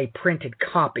brought home a printed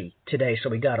copy today, so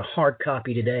we got a hard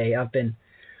copy today. I've been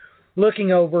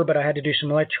looking over, but I had to do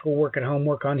some electrical work at home,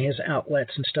 work on his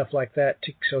outlets and stuff like that,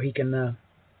 so he can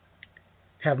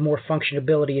have more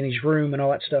functionability in his room and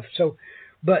all that stuff. So,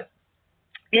 but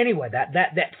anyway,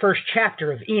 that first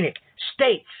chapter of Enoch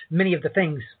states many of the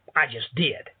things I just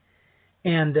did,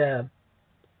 and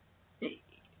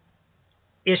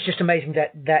it's just amazing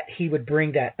that he would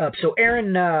bring that up. So,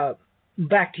 Aaron,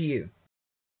 back to you.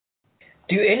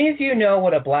 Do any of you know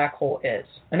what a black hole is?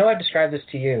 I know I described this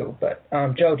to you, but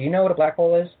Joe, do you know what a black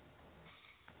hole is?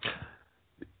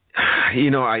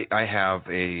 I have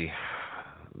a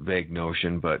vague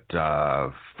notion, but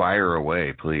fire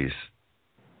away, please.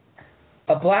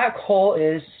 A black hole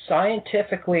is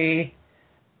scientifically,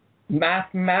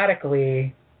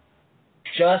 mathematically,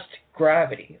 just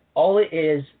gravity. All it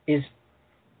is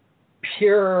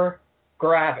pure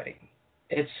gravity.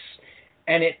 It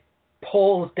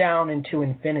pulls down into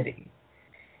infinity.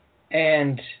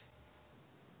 And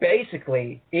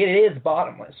basically, it is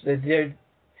bottomless.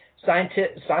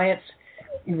 Science,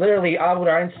 literally, Albert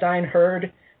Einstein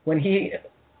heard when he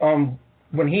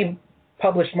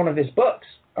published one of his books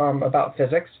about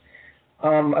physics,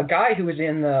 a guy who was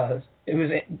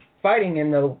fighting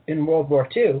in World War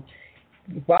II.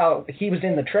 While he was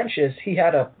in the trenches, he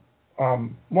had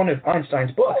one of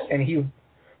Einstein's books, and he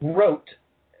wrote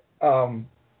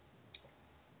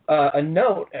a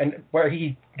note where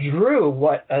he drew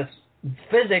what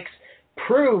physics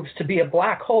proves to be a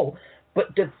black hole,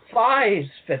 but defies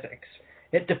physics.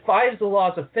 It defies the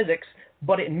laws of physics,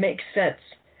 but it makes sense,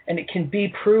 and it can be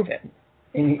proven.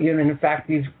 And in fact,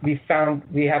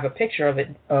 we have a picture of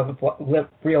it, of a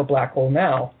real black hole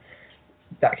now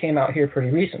that came out here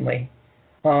pretty recently.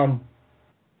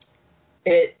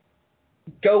 It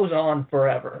goes on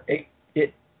forever.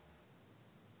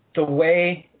 The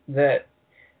way that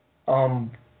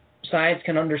science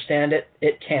can understand it,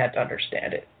 it can't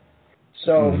understand it.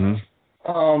 So,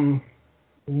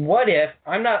 what if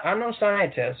I'm no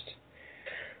scientist,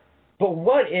 but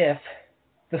what if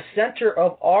the center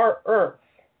of our Earth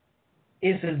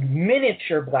is a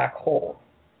miniature black hole,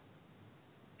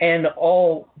 and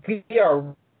all we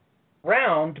are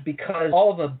round because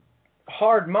all the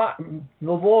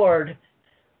Lord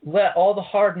let all the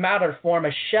hard matter form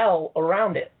a shell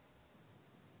around it.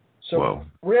 So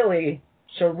really,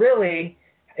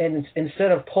 and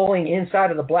instead of pulling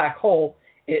inside of the black hole,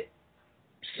 it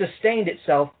sustained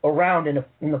itself around in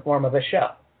the form of a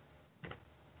shell.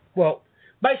 Well,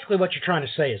 basically what you're trying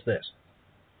to say is this.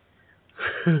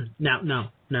 No.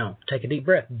 Take a deep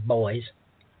breath, boys.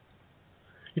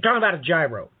 You're talking about a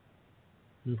gyro.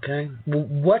 Okay?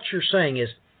 What you're saying is,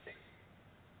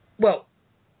 well,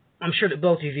 I'm sure that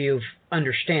both of you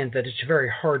understand that it's very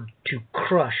hard to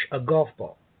crush a golf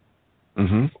ball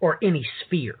or any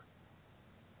sphere.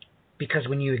 Because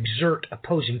when you exert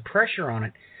opposing pressure on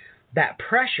it, that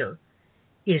pressure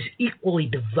is equally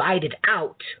divided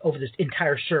out over the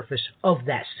entire surface of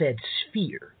that said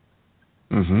sphere.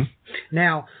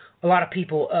 Now, a lot of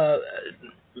people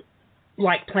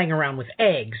like playing around with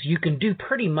eggs. You can do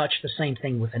pretty much the same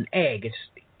thing with an egg.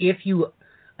 If you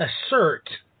assert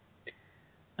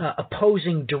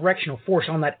opposing directional force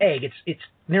on that egg, it's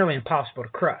nearly impossible to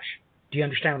crush. Do you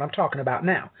understand what I'm talking about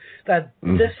now?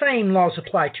 The same laws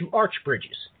apply to arch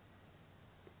bridges.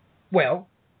 Well,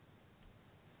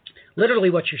 literally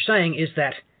what you're saying is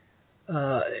that,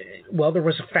 there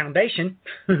was a foundation,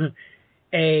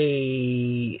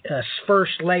 a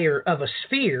first layer of a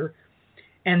sphere,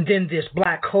 and then this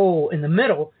black hole in the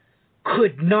middle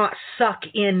could not suck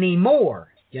any more.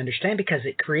 You understand? Because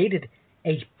it created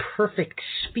a perfect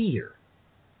sphere.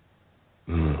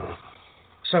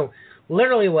 So,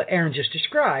 literally what Aaron just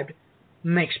described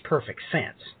makes perfect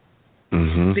sense.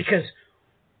 Because,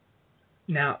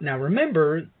 now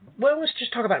remember, well, let's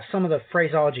just talk about some of the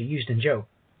phraseology used in Job.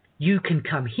 You can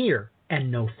come here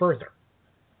and no further.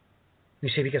 You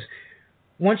see, because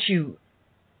once you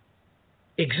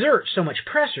exert so much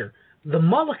pressure, the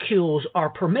molecules are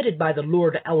permitted by the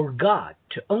Lord our God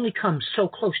to only come so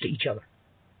close to each other.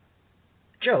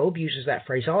 Job uses that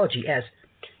phraseology as,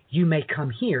 you may come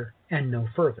here and no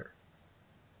further.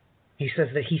 He says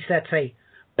that he sets a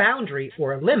boundary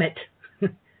or a limit,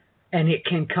 and it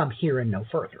can come here and no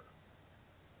further.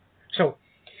 So,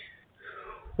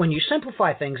 when you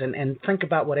simplify things and think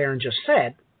about what Aaron just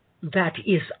said, that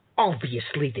is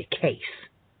obviously the case.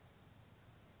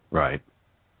 Right.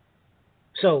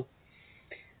 So,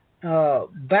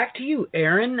 back to you,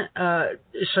 Aaron.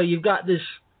 So you've got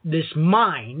this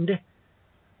mind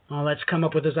that's come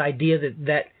up with this idea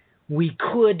that we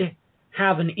could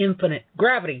have an infinite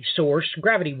gravity source,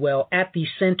 gravity well, at the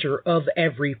center of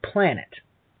every planet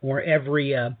or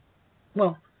every,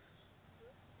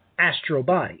 astral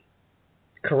body.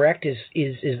 Correct? Is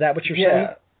that what you're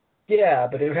saying? Yeah,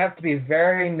 but it would have to be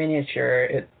very miniature.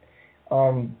 It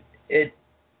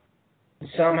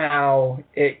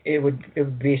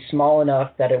would be small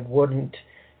enough that it wouldn't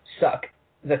suck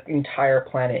the entire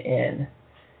planet in.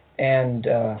 And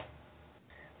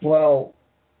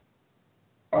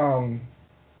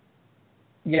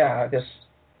yeah, I guess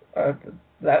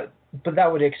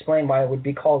that would explain why it would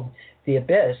be called the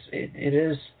abyss. It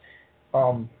is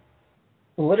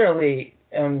literally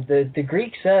the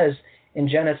Greek says in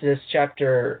Genesis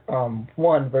chapter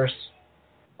 1 verse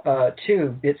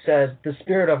 2, it says the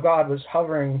Spirit of God was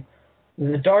hovering,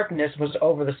 the darkness was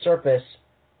over the surface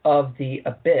of the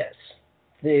abyss.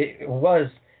 The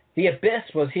abyss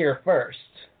was here first.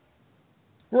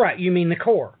 Right, you mean the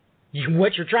core.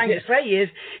 What you're trying to say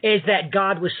is that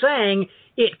God was saying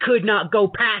it could not go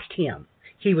past him.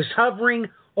 He was hovering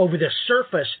over the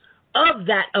surface of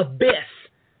that abyss,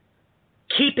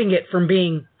 keeping it from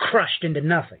being crushed into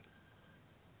nothing.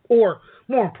 Or,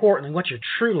 more importantly, what you're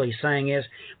truly saying is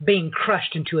being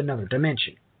crushed into another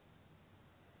dimension.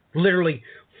 Literally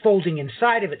folding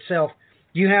inside of itself.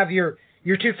 You have your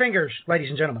two fingers, ladies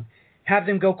and gentlemen. Have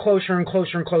them go closer and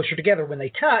closer and closer together. When they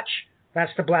touch,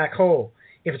 that's the black hole.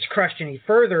 If it's crushed any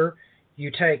further,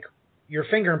 you take your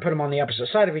finger and put them on the opposite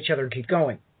side of each other and keep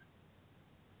going.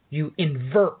 You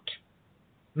invert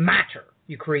matter.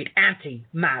 You create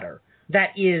antimatter.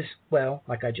 That is, well,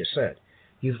 like I just said,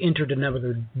 you've entered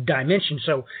another dimension.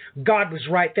 So God was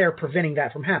right there preventing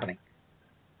that from happening.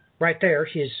 Right there,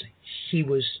 he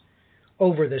was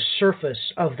over the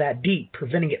surface of that deep,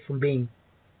 preventing it from being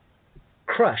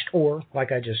crushed, or,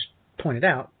 like I just pointed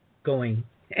out, going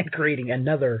and creating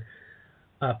another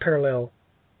parallel,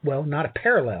 well, not a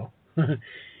parallel,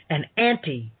 an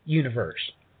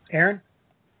anti-universe. Aaron?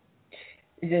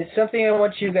 It's something I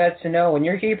want you guys to know. When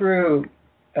your Hebrew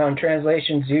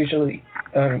translations usually,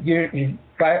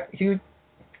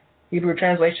 Hebrew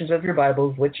translations of your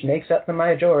Bibles, which makes up the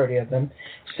majority of them,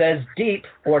 says deep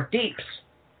or deeps,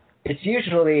 it's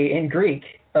usually in Greek,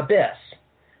 abyss.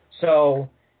 So,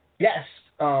 yes,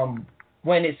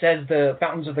 when it says the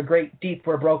fountains of the great deep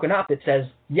were broken up, it says,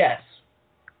 yes,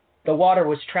 the water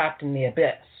was trapped in the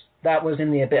abyss. That was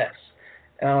in the abyss.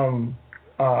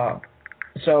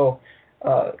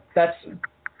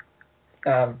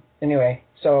 Anyway,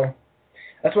 so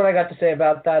that's what I got to say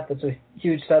about that. That's a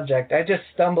huge subject. I just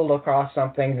stumbled across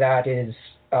something that is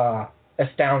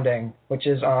astounding, which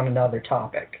is on another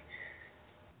topic.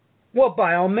 Well,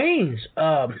 by all means,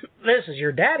 this is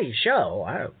your daddy's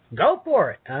show. Go for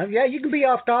it. Yeah, you can be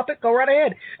off topic. Go right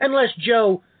ahead. Unless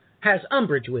Joe has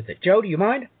umbrage with it. Joe, do you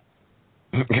mind?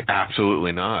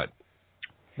 Absolutely not.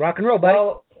 Rock and roll, buddy.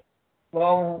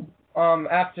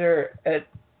 After it,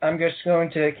 I'm just going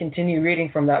to continue reading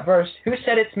from that verse. Who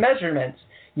set its measurements,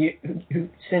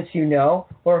 since you know,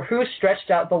 or who stretched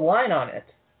out the line on it?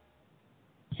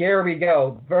 Here we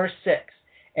go, verse 6.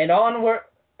 And on what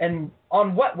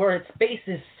were its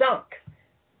bases sunk,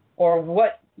 or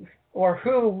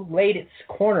who laid its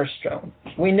cornerstone?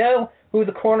 We know who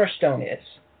the cornerstone is.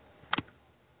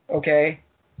 Okay?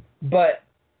 But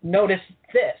notice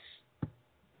this.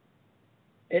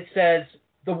 It says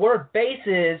the word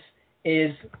bases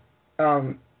is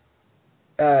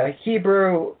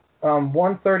Hebrew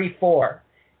 134,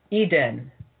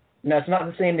 Eden. Now it's not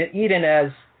the same Eden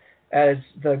as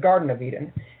the Garden of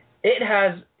Eden. It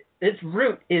has its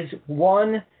root is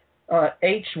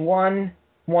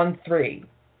H113.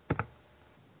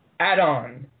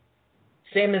 Adon,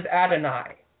 same as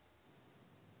Adonai.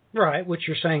 Right, which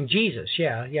you're saying Jesus.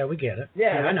 Yeah, we get it.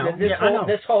 Yeah, I know.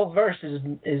 This whole verse is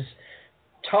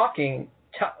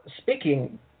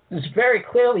speaking, is very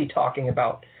clearly talking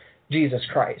about Jesus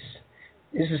Christ.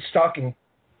 This is talking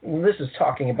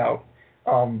about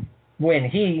when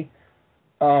he,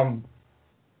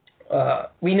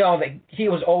 we know that he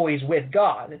was always with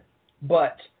God,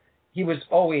 but he was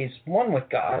always one with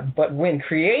God. But when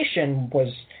creation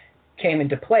came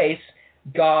into place,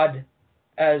 God,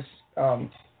 as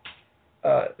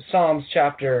Psalms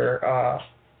chapter,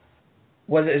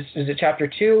 is it chapter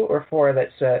 2 or 4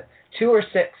 that's 2 or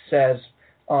 6 says,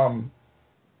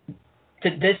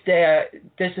 this day,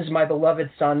 this is my beloved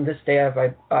son, this day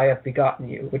I have begotten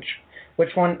you.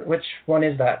 Which one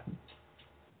is that?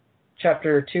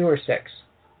 Chapter 2 or 6?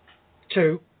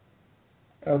 2.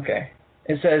 Okay.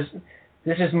 It says,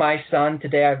 this is my son,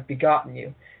 today I've begotten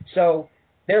you. So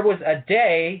there was a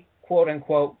day, quote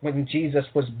unquote, when Jesus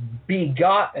was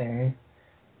begotten,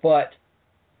 but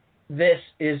since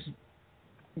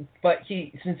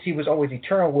he was always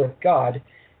eternal with God,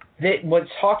 that what's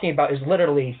talking about is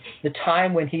literally the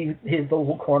time when his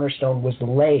little cornerstone was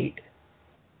laid.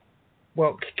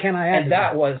 Well, can I add? And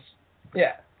that was,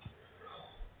 yeah.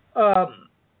 I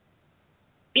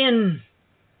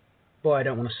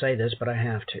don't want to say this, but I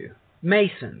have to.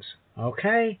 Masons,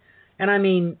 okay? And I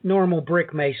mean normal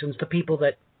brick masons, the people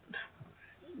that...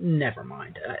 Never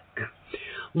mind.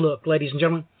 Look, ladies and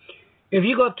gentlemen, If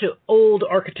you go up to old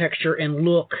architecture and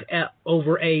look at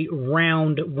over a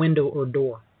round window or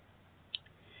door,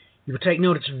 you will take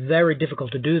note it's very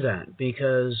difficult to do that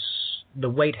because the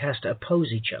weight has to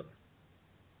oppose each other,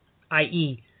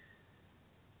 i.e.,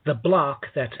 the block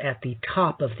that's at the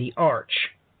top of the arch,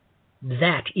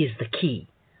 that is the key.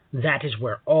 That is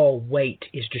where all weight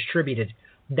is distributed.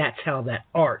 That's how that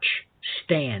arch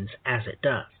stands as it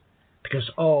does, because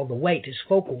all the weight is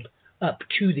focaled up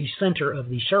to the center of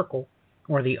the circle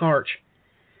or the arch.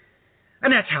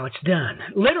 And that's how it's done.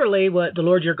 Literally, what the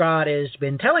Lord your God has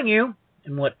been telling you,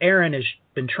 and what Aaron has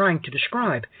been trying to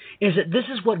describe, is that this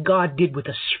is what God did with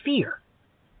a sphere.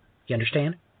 You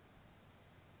understand?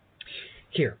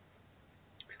 Here,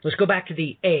 let's go back to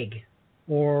the egg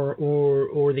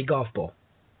or the golf ball,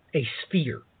 a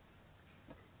sphere.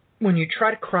 When you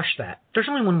try to crush that, there's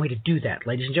only one way to do that,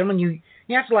 ladies and gentlemen. You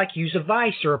have to use a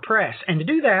vice or a press, and to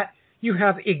do that, you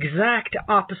have exact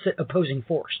opposite opposing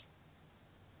force.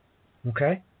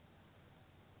 Okay?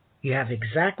 You have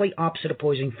exactly opposite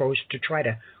opposing force to try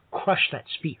to crush that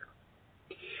sphere.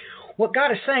 What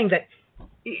God is saying that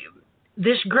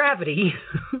this gravity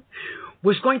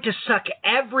was going to suck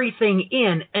everything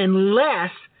in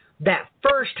unless that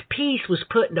first piece was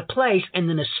put into place and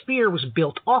then a sphere was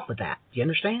built off of that. Do you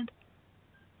understand?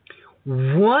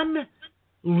 One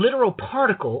literal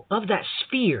particle of that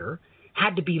sphere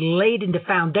had to be laid into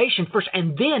foundation first,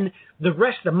 and then the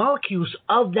rest of the molecules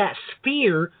of that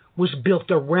sphere was built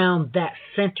around that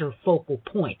center focal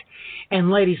point.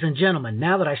 And ladies and gentlemen,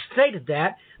 now that I stated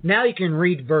that, now you can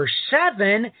read verse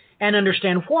 7 and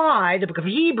understand why the book of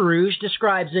Hebrews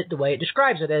describes it the way it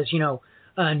describes it, as,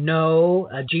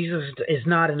 Jesus is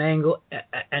not an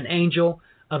angel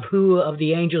of who of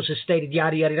the angels is stated,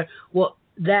 yada, yada, yada. Well,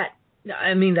 that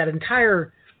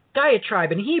entire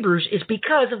diatribe in Hebrews is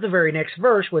because of the very next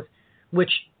verse, with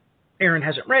which Aaron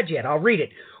hasn't read yet. I'll read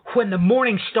it. When the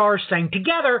morning stars sang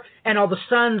together and all the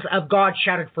sons of God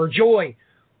shouted for joy.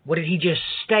 What did he just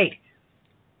state?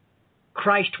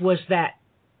 Christ was that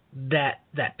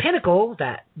pinnacle,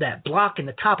 that block in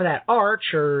the top of that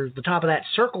arch, or the top of that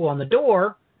circle on the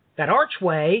door, that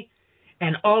archway,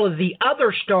 and all of the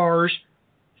other stars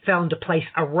fell into place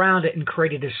around it and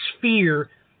created a sphere.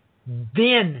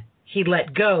 Then he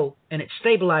let go, and it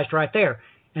stabilized right there.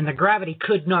 And the gravity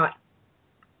could not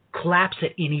collapse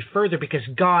it any further because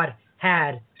God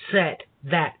had set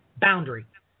that boundary.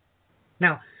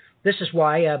 Now, this is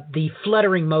why the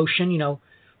fluttering motion,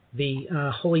 the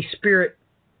Holy Spirit,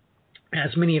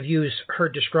 as many of you have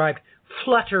heard described,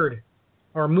 fluttered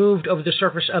or moved over the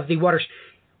surface of the waters.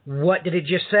 What did it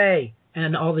just say?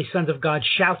 And all the sons of God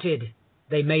shouted.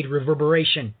 They made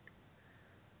reverberation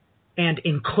and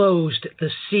enclosed the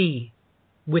sea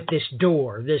with this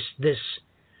door, this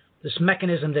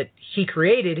mechanism that he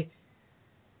created.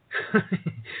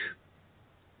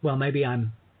 Well, maybe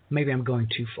I'm going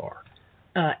too far.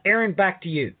 Aaron, back to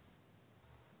you.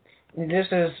 This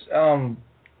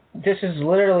is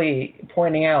literally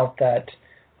pointing out that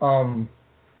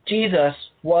Jesus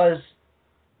was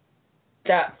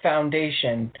that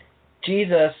foundation.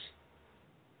 This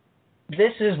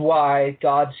is why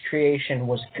God's creation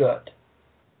was good,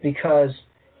 because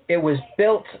it was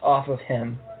built off of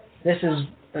him. This is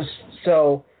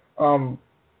so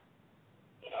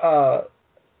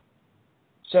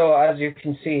as you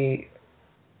can see,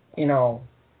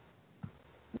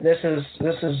 this is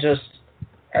just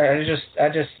I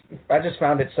just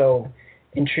found it so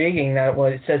intriguing that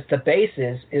when it says the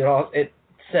basis, it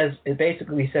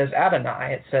basically says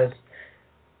Adonai. It says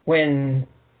when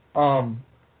the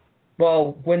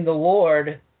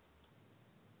Lord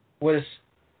was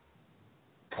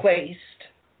placed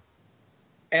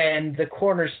and the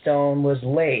cornerstone was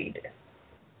laid.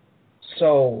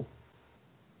 So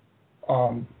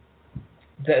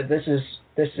this is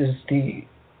the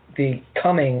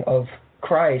coming of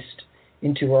Christ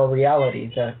into our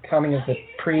reality, the coming of the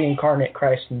pre-incarnate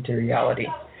Christ into reality.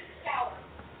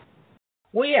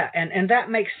 Well, yeah, and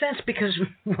that makes sense because,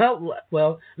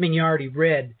 well, I mean, you already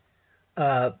read,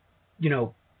 5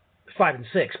 and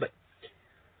 6, but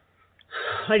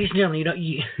ladies and gentlemen,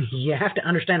 you have to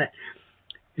understand it.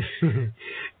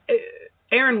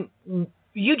 Aaron,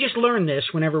 you just learned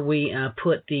this whenever we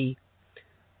put the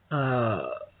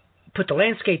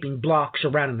landscaping blocks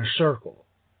around in a circle,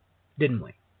 didn't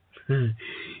we?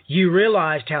 You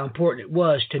realized how important it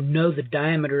was to know the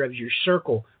diameter of your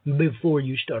circle before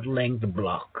you start laying the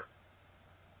block.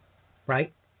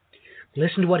 Right?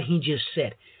 Listen to what he just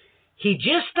said. He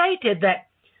just stated that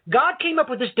God came up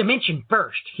with this dimension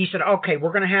first. He said, okay,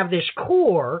 we're going to have this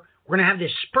core, we're going to have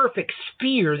this perfect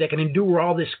sphere that can endure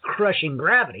all this crushing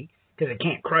gravity, because it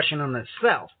can't crush in on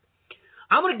itself.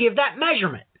 I'm going to give that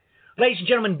measurement. Ladies and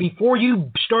gentlemen, before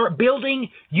you start building,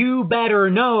 you better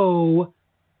know.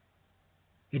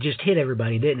 It just hit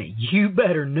everybody, didn't it? You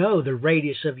better know the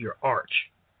radius of your arch.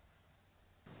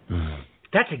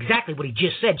 That's exactly what he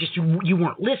just said, just you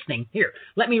weren't listening. Here,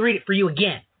 let me read it for you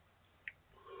again.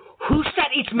 Who set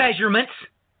its measurements?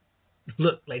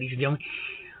 Look, ladies and gentlemen,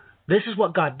 this is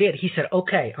what God did. He said,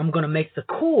 okay, I'm going to make the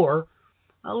core,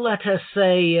 let us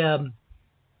say,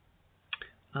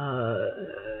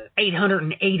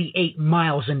 888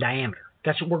 miles in diameter.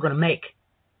 That's what we're going to make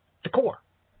the core.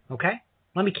 Okay?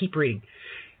 Let me keep reading.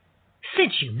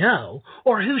 Since you know,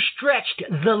 or who stretched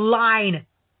the line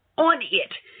on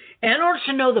it, in order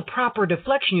to know the proper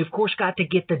deflection, you, of course, got to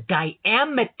get the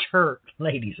diameter,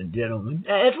 ladies and gentlemen.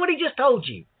 That's what he just told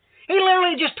you. He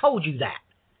literally just told you that.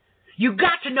 You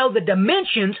got to know the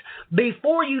dimensions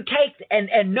before you take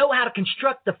and know how to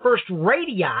construct the first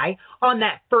radii on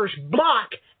that first block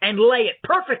and lay it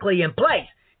perfectly in place.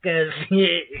 Because,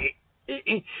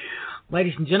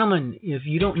 ladies and gentlemen, if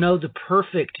you don't know the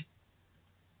perfect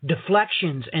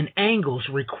deflections and angles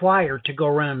required to go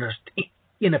around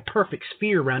in a perfect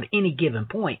sphere around any given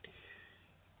point,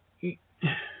 you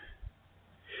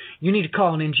need to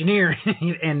call an engineer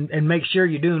and make sure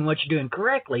you're doing what you're doing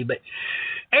correctly. But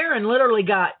Aaron literally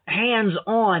got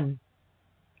hands-on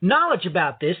knowledge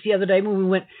about this the other day when we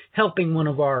went helping one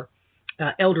of our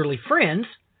elderly friends,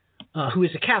 who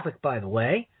is a Catholic, by the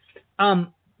way.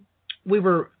 We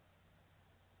were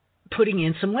putting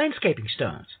in some landscaping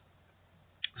stones.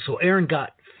 So Aaron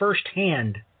got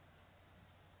first-hand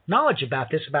knowledge about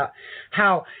this, about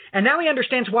how, and now he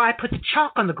understands why I put the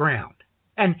chalk on the ground.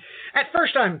 And at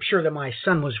first I'm sure that my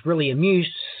son was really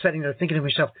amused, sitting there thinking to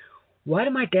himself, why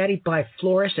did my daddy buy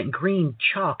fluorescent green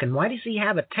chalk, and why does he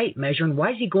have a tape measure, and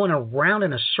why is he going around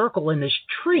in a circle in this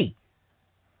tree?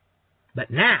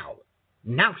 But now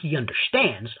he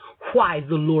understands why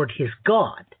the Lord his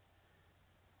God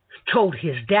told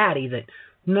his daddy that,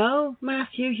 no,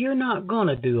 Matthew, you're not going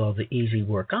to do all the easy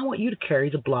work. I want you to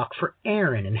carry the block for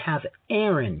Aaron and have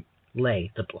Aaron lay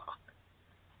the block.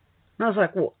 And I was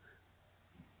like, well,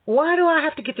 why do I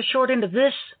have to get the short end of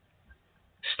this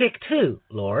stick too,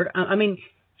 Lord? I mean,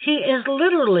 he is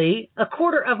literally a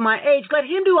quarter of my age. Let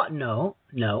him do it. No,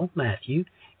 Matthew,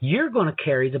 you're going to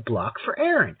carry the block for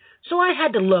Aaron. So I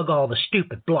had to lug all the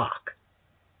stupid block.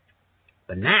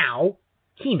 But now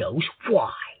he knows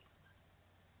why.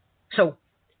 So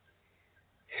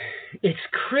it's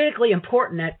critically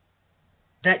important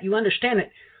that you understand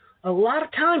that a lot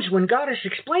of times when God is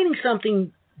explaining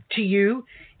something to you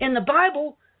in the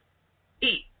Bible,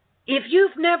 if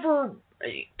you've never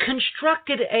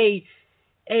constructed a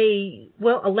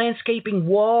landscaping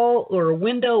wall or a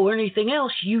window or anything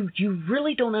else, you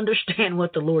really don't understand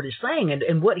what the Lord is saying.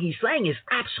 And what he's saying is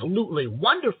absolutely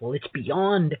wonderful. It's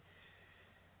beyond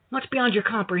your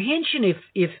comprehension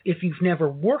if you've never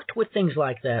worked with things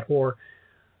like that or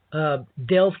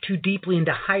delve too deeply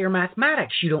into higher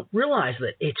mathematics. You don't realize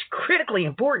that it's critically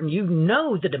important you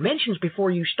know the dimensions before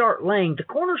you start laying the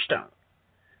cornerstone.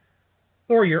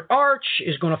 Or your arch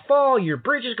is going to fall, your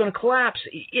bridge is going to collapse.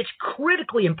 It's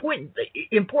critically important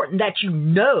that you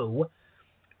know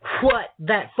what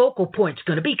that focal point is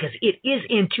going to be, because it is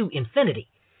into infinity.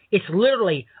 It's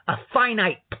literally a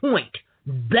finite point.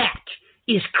 That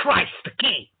is Christ the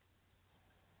King.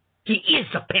 He is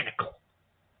the pinnacle.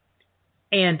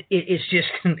 And it's just,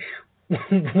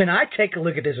 when I take a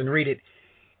look at this and read it,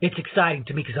 it's exciting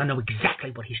to me because I know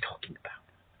exactly what he's talking about.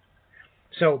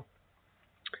 So,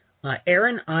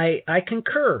 Aaron, I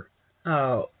concur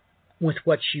with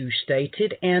what you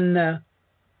stated, and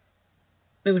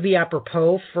it would be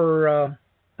apropos for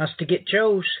us to get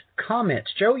Joe's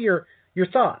comments. Joe, your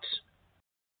thoughts?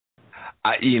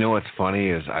 You know what's funny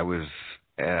is I was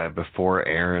before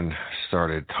Aaron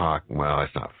started talking. Well,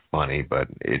 it's not funny, but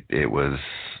it was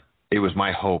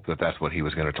my hope that that's what he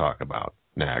was going to talk about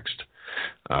next.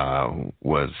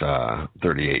 Was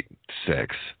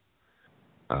 38.6.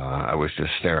 I was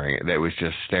just staring. That was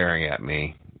just staring at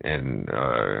me and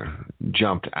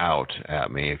jumped out at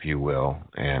me, if you will.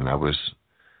 And that was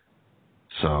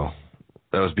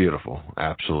beautiful.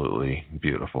 Absolutely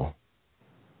beautiful.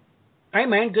 Hey,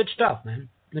 man, good stuff, man.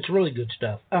 It's really good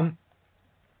stuff.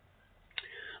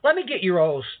 Let me get your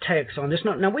all's takes on this.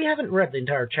 Now, we haven't read the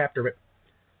entire chapter, but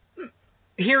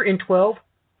here in 12,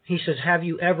 he says, have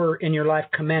you ever in your life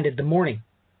commanded the morning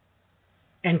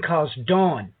and caused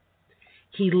dawn?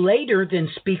 He later then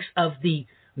speaks of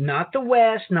not the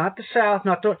west, not the south,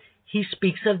 he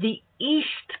speaks of the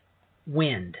east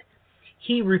wind.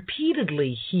 He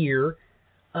repeatedly here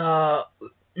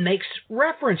makes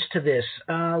reference to this,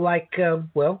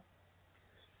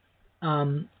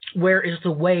 Where is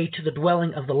the way to the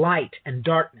dwelling of the light and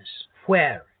darkness?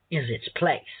 Where is its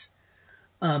place?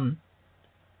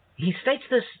 He states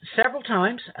this several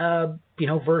times.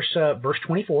 Verse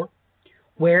 24.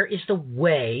 Where is the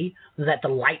way that the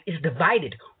light is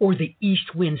divided, or the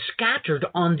east wind scattered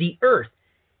on the earth?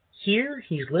 Here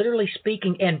he's literally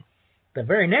speaking, and the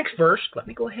very next verse, let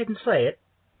me go ahead and say it.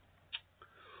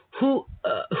 Who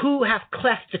hath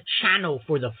cleft the channel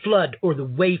for the flood, or the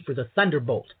way for the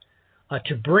thunderbolt,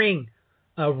 to bring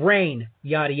rain,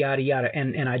 yada, yada, yada.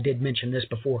 And I did mention this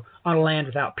before. On a land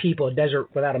without people, a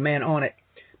desert without a man on it,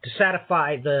 to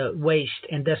satisfy the waste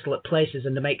and desolate places,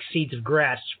 and to make seeds of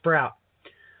grass sprout.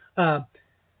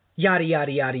 Yada,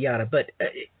 yada, yada, yada. But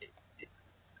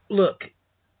look,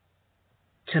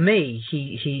 to me,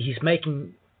 he's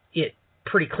making it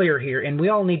pretty clear here, and we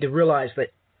all need to realize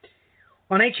that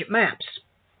on ancient maps,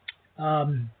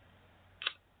 for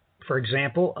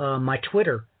example, my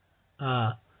Twitter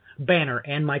banner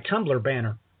and my Tumblr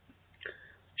banner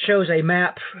shows a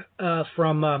map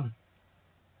from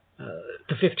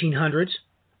the 1500s,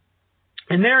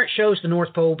 and there it shows the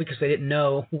North Pole because they didn't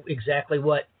know exactly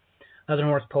what the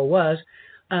North Pole was.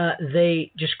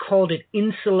 They just called it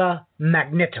Insula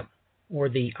Magnetum, or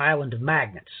the Island of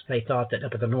Magnets. They thought that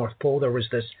up at the North Pole there was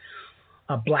this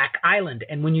black island.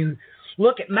 And when you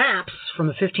look at maps from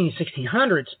the 1500s,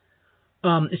 1600s,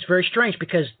 it's very strange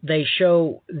because they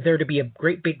show there to be a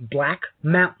great big black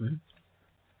mountain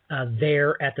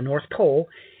there at the North Pole,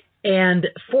 and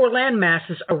 4 land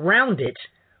masses around it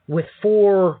with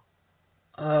 4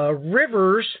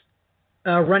 rivers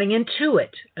running into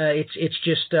it. It's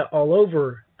just all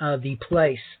over the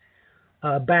place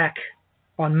back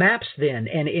on maps then,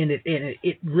 and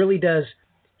it really does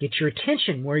get your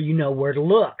attention where you know where to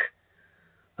look.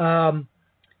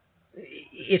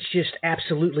 It's just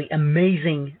absolutely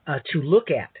amazing to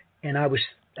look at, and I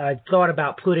thought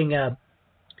about putting that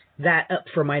up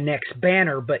for my next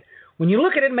banner, but when you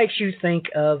look at it, it makes you think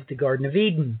of the Garden of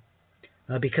Eden,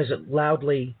 because it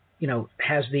loudly,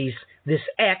 has this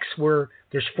X where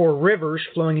there's 4 rivers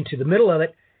flowing into the middle of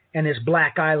it, and this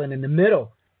black island in the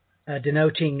middle,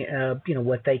 denoting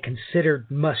what they considered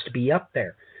must be up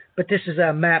there. But this is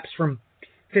maps from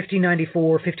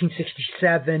 1594,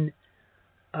 1567,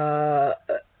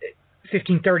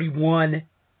 1531.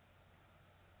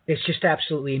 It's just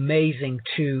absolutely amazing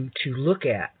to look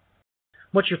at.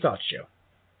 What's your thoughts, Joe?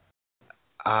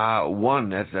 One,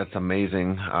 that's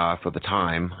amazing for the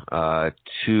time.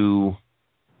 2,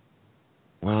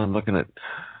 well, I'm looking at.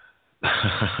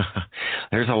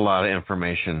 There's a lot of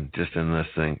information just in this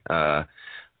thing.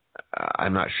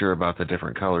 I'm not sure about the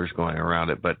different colors going around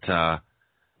it, but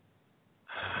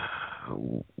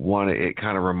one, it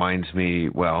kind of reminds me,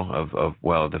 of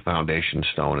the foundation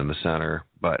stone in the center,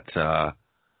 but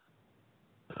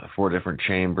 4 different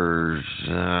chambers,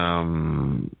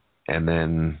 and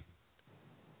then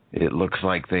it looks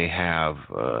like they have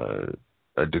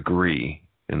a degree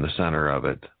in the center of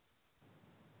it,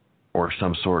 or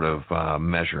some sort of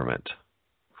measurement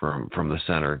from the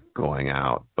center going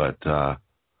out. But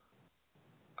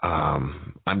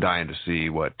I'm dying to see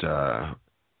what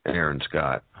Aaron's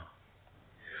got.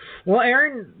 Well,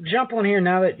 Aaron, jump on here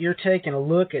now that you're taking a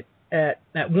look at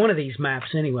one of these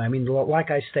maps anyway. I mean,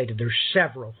 like I stated, there's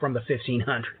several from the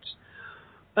 1500s.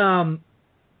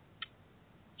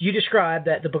 You described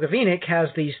that the Book of Enoch has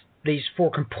these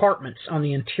 4 compartments on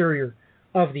the interior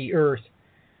of the earth.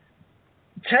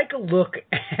 Take a look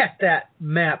at that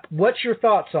map. What's your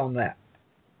thoughts on that?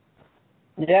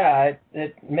 Yeah,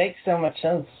 it makes so much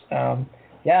sense. And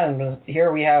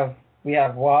here we have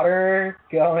water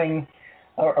going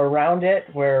around it,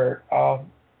 where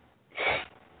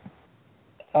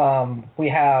we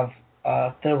have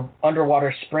the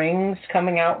underwater springs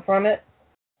coming out from it.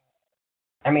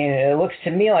 I mean, it looks to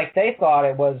me like they thought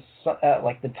it was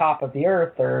like the top of the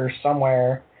earth or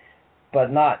somewhere,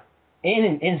 but not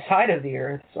inside of the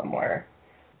earth somewhere.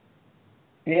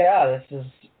 Yeah, this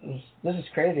is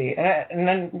crazy. And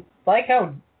then, like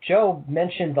how Joe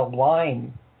mentioned the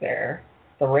line there,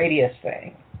 the radius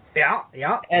thing. Yeah.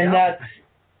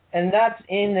 And that's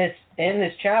in this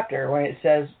chapter when it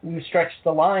says you stretch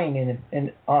the line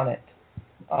on it.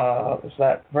 Is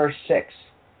that verse 6?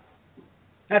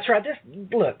 That's right. Verse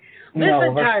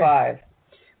 5.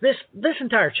 This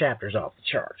entire chapter is off the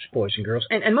charts, boys and girls,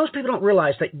 and most people don't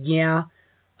realize that.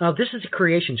 This is a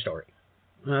creation story.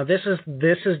 This is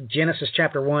Genesis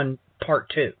chapter 1, part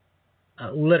 2.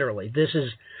 Literally, this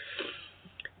is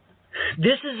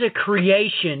a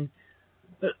creation,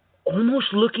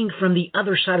 almost looking from the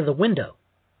other side of the window.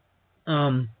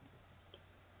 I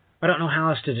don't know how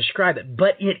else to describe it,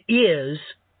 but it is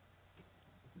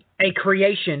a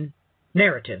creation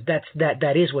narrative.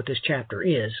 That is what this chapter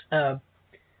is, on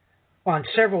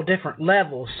several different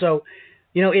levels. So,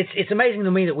 it's amazing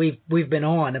to me that we've been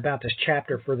on about this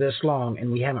chapter for this long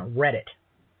and we haven't read it.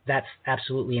 That's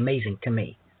absolutely amazing to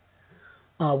me.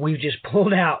 We've just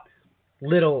pulled out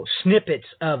little snippets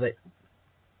of it,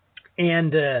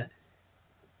 and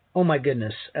oh my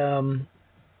goodness, are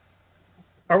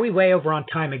we way over on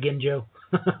time again, Joe?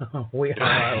 We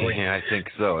are. Yeah, I think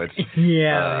so. It's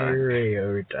we're way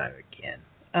over time again.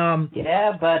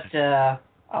 Yeah, but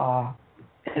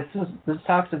this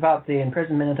talks about the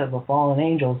imprisonment of the fallen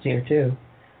angels here too.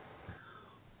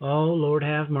 Oh, Lord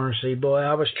have mercy, boy!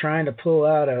 I was trying to pull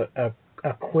out a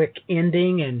quick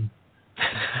ending, and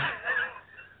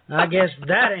I guess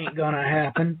that ain't gonna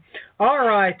happen. All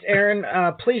right,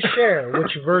 Aaron, please share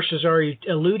which verses are you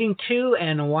alluding to,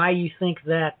 and why you think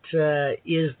that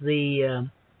is the.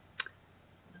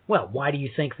 Why do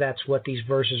you think that's what these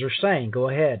verses are saying? Go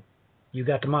ahead. You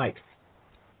got the mic.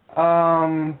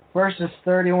 Verses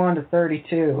 31 to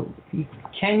 32.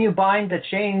 Can you bind the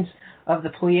chains of the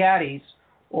Pleiades,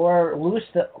 or loose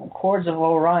the cords of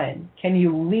Orion? Can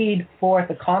you lead forth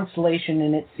a constellation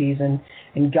in its season,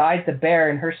 and guide the bear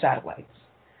in her satellites?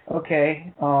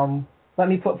 Okay, let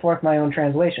me put forth my own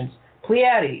translations.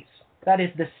 Pleiades, that is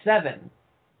the seven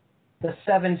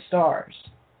stars.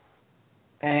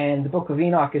 And the book of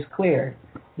Enoch is clear.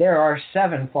 There are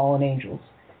 7 fallen angels.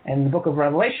 And the book of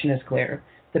Revelation is clear.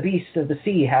 The beast of the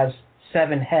sea has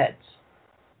 7 heads.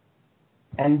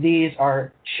 And these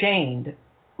are chained,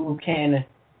 who can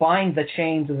bind the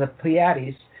chains of the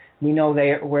Pleiades. We know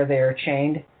where they are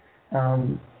chained,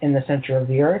 in the center of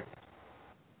the earth.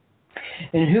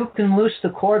 And who can loose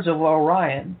the cords of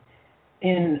Orion?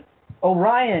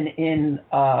 Orion in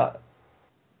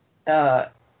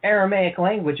Aramaic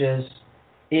languages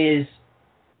is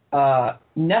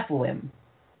Nephilim,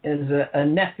 is a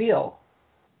Nephil.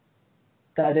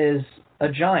 That is a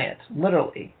giant,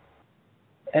 literally.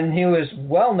 And he was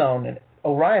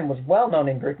Orion was well known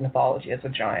in Greek mythology as a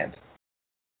giant.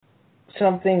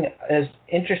 Something as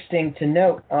interesting to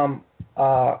note, I'm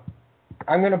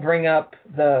going to bring up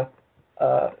the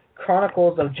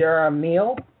Chronicles of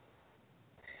Jerahmeel,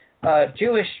 a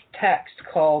Jewish text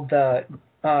called the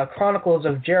Chronicles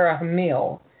of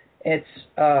Jerahmeel. It's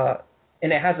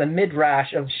and it has a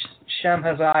midrash of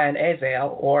Shemhaziah and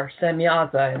Azael, or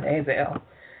Semyaza and Azael.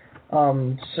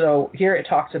 So here it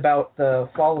talks about the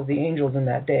fall of the angels in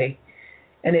that day,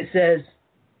 and it says,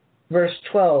 verse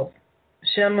 12,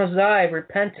 Shemhaziah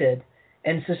repented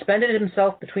and suspended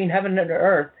himself between heaven and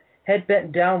earth, head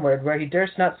bent downward, where he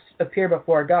durst not appear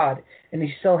before God, and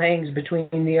he still hangs between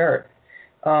the earth.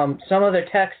 Some other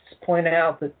texts point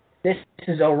out that this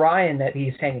is Orion that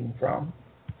he's hanging from.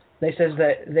 They says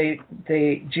that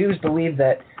the Jews believe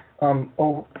that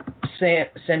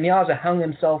Semyaza hung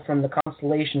himself from the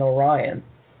constellation Orion.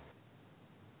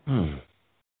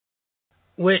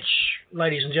 Which,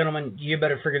 ladies and gentlemen, you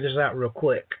better figure this out real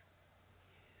quick.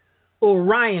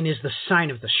 Orion is the sign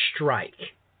of the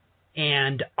strike,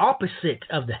 and opposite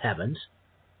of the heavens,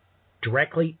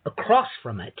 directly across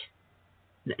from it.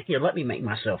 Here, let me make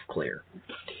myself clear.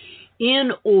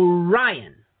 In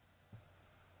Orion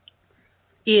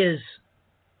is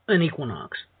an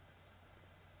equinox.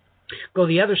 Go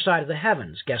the other side of the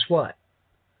heavens, guess what?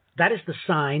 That is the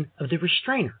sign of the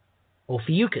restrainer,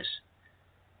 Ophiuchus.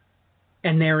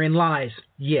 And therein lies,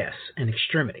 yes, an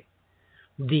extremity.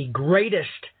 The greatest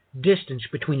distance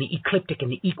between the ecliptic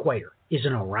and the equator is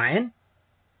in Orion.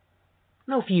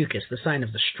 And Ophiuchus, the sign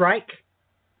of the strike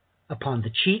upon the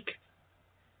cheek,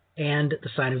 and the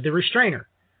sign of the restrainer.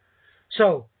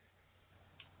 So,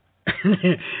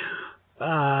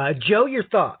 Joe, your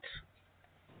thoughts?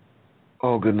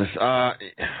 Oh, goodness.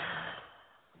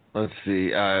 Let's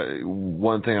see.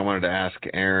 One thing I wanted to ask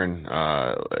Aaron,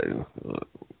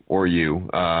 or you,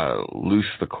 loose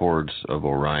the cords of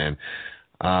Orion.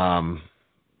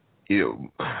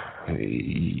 You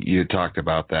talked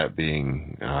about that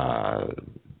being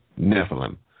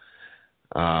Nephilim.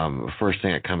 First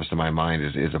thing that comes to my mind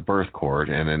is a birth cord,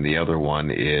 and then the other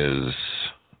one is,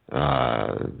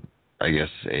 I guess,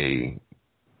 a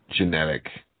genetic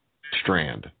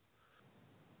strand.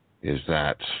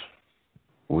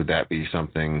 Would that be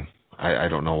something? I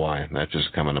don't know why. That's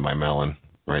just coming to my melon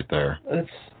right there.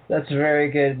 That's a very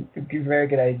good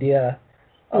idea.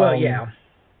 Well, yeah.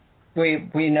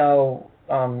 We know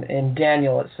in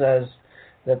Daniel it says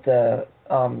that the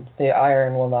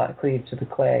iron will not cleave to the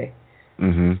clay.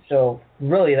 Mm-hmm. So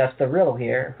really, that's the riddle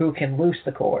here. Who can loose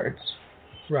the cords?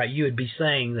 Right. You would be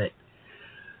saying that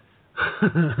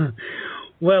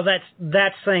Well, that's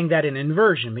saying that in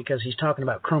inversion, because he's talking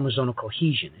about chromosomal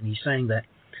cohesion, and he's saying that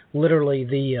literally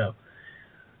the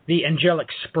angelic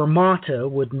spermata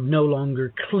would no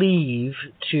longer cleave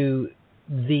to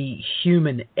the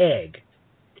human egg.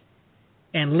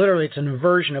 And literally it's an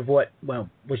inversion of what, well,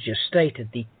 was just stated,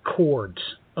 the cords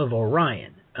of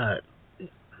Orion.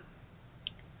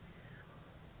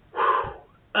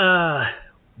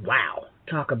 Wow.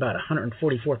 Talk about a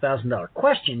 $144,000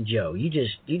 question, Joe. You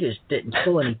just didn't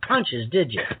pull any punches,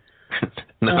 did you?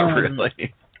 Not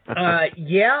really. I'm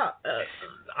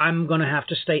going to have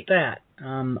to state that.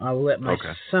 I'll let my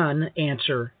son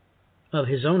answer of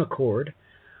his own accord.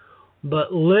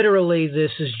 But literally,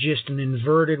 this is just an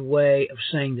inverted way of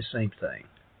saying the same thing.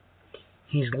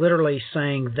 He's literally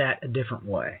saying that a different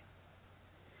way.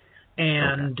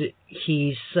 And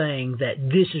he's saying that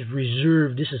this is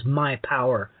reserved, this is my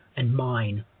power and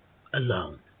mine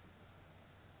alone.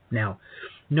 Now,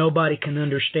 nobody can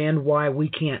understand why we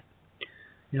can't,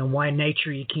 why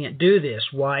nature you can't do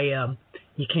this, why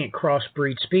you can't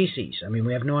crossbreed species. I mean,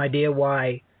 we have no idea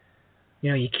why,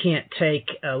 you can't take,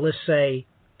 let's say,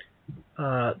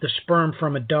 the sperm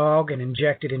from a dog and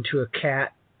inject it into a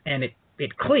cat and it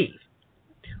cleave.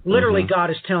 Literally, God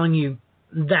is telling you,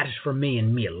 that is for me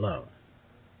and me alone.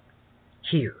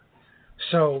 Here.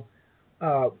 So,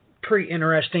 pretty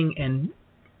interesting, and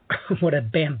what a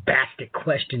bombastic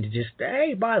question to just,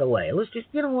 hey, by the way, let's just,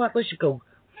 let's just go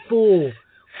full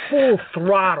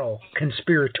throttle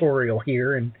conspiratorial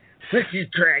here, and let's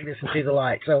just drag this into the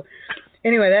light. So,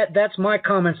 anyway, that's my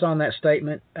comments on that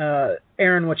statement.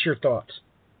 Aaron, what's your thoughts?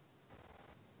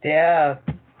 Yeah,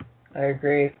 I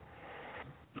agree.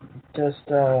 Just,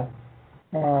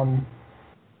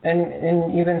 and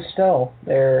even still,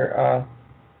 they're,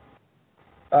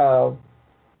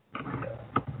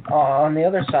 on the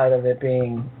other side of it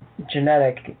being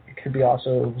genetic, it could be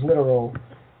also literal,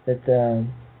 that the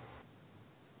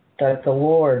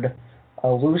Lord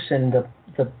loosened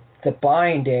the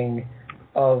binding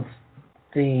of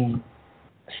the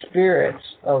spirits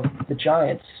of the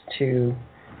giants to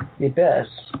the abyss.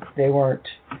 They weren't,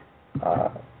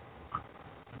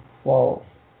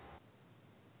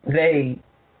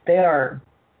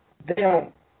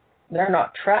 they're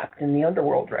not trapped in the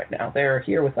underworld right now. They're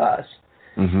here with us.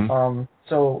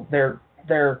 So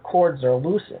their cords are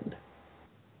loosened.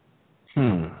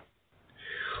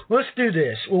 Let's do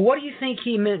this. Well, what do you think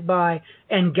he meant by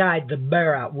 "and guide the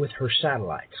bear out with her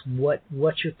satellites"?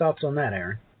 What's your thoughts on that,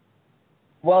 Aaron?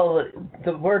 Well,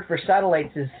 the word for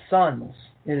satellites is sons.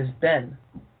 It has been.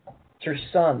 It's her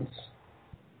sons.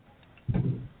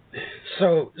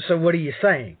 So what are you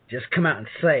saying? Just come out and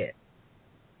say it.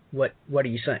 What are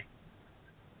you saying?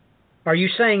 Are you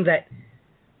saying that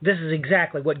this is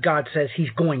exactly what God says He's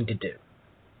going to do?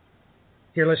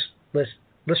 Here, let's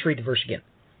read the verse again.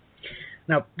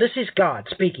 Now, this is God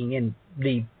speaking in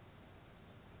the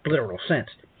literal sense.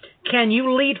 Can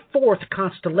you lead forth a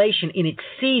constellation in its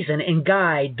season and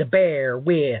guide the bear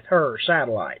with her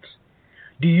satellites?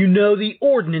 Do you know the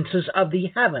ordinances of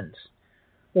the heavens,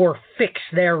 or fix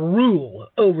their rule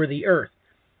over the earth?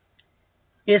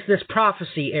 Is this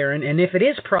prophecy, Aaron? And if it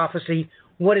is prophecy,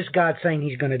 what is God saying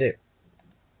He's going to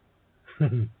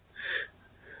do?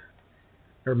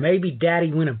 Or maybe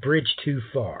Daddy went a bridge too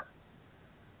far.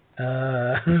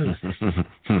 Aaron,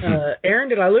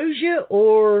 did I lose you,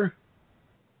 or?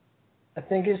 I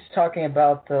think it's talking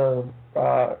about the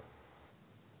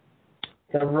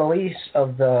release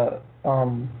of those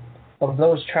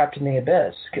trapped in the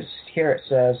abyss. Because here it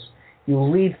says, "You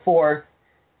lead forth."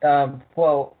 The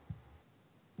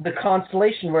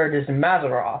constellation word is in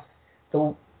Mazaroth.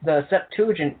 The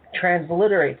Septuagint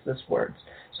transliterates this word,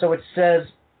 so it says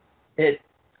it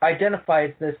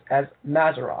identifies this as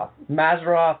Mazaroth.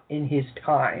 Mazaroth in his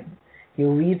time. He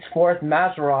leads forth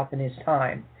Mazaroth in his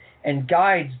time and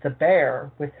guides the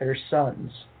bear with her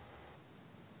sons.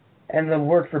 And the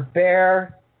word for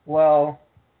bear, well,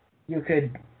 you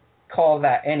could call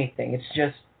that anything. It's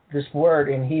just this word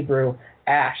in Hebrew,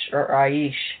 ash or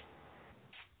aish.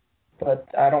 But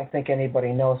I don't think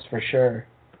anybody knows for sure.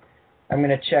 I'm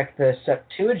going to check the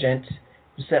Septuagint.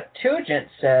 The Septuagint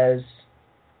says,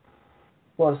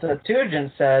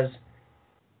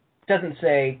 doesn't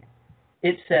say,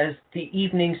 it says the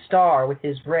evening star with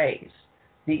his rays.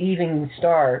 The evening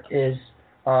star is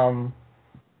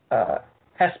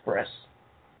Hesperus.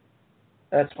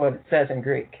 That's what it says in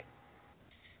Greek.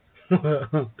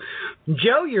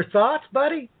 Joe, your thoughts,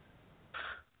 buddy?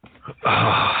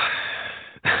 I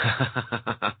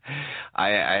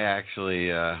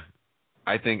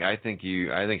think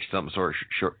something sort of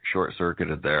short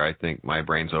circuited there. I think my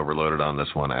brain's overloaded on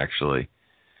this one, actually,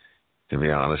 to be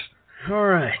honest. All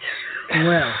right.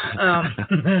 Well,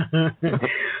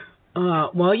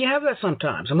 well, you have that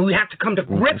sometimes. I mean, we have to come to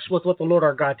grips with what the Lord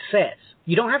our God says.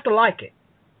 You don't have to like it,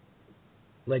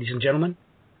 ladies and gentlemen.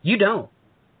 You don't.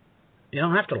 You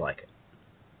don't have to like it.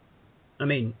 I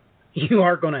mean, you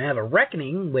are going to have a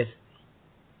reckoning with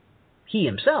He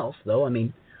Himself, though. I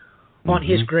mean, on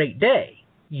His great day,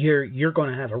 you're going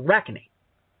to have a reckoning,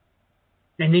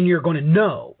 and then you're going to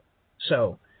know.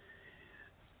 So,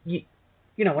 you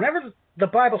know, whenever the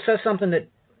Bible says something that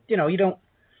you don't,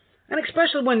 and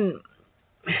especially when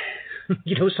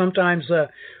sometimes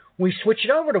we switch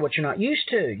it over to what you're not used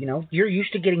to. You're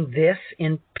used to getting this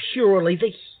in purely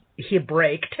the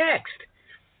Hebraic text.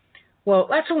 Well,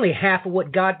 that's only half of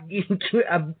what that's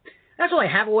only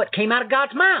half of what came out of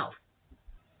God's mouth.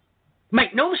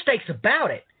 Make no mistakes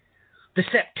about it. The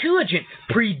Septuagint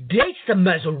predates the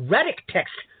Masoretic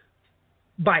text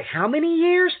by how many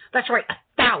years? That's right,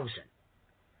 1,000.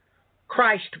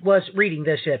 Christ was reading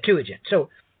the Septuagint. So,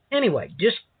 anyway,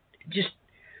 just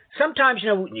sometimes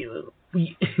you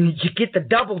get the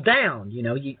double down.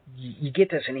 You get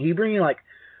this in Hebrew, and you're like,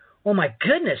 oh my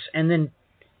goodness, and then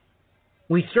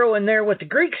we throw in there what the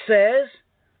Greek says,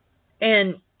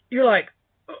 and you're like,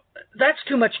 that's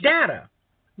too much data.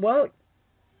 Well,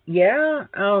 yeah,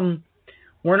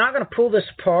 we're not going to pull this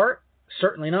apart.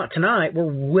 Certainly not tonight. We're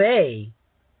way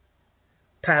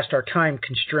past our time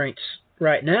constraints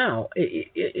right now.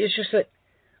 It's just that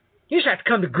you just have to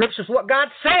come to grips with what God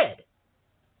said.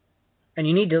 And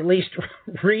you need to at least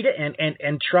read it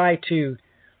and try to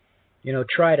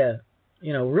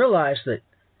realize that,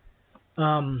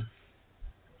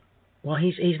 well,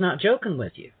 he's not joking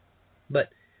with you. But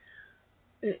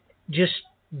just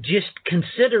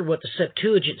consider what the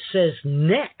Septuagint says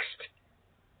next.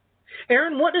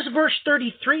 Aaron, what does verse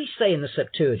 33 say in the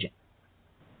Septuagint?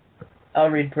 I'll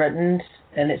read Brenton's,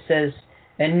 and it says,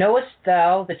 "And knowest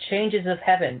thou the changes of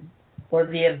heaven, or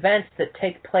the events that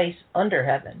take place under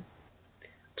heaven?"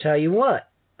 Tell you what,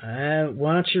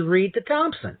 why don't you read the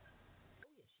Thompson?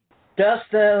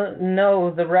 "Dost thou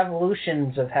know the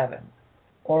revolutions of heaven,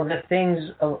 or the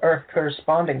things of earth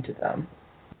corresponding to them?"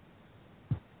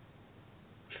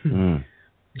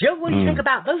 Joe, what do you think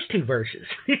about those two verses?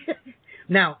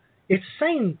 Now, it's the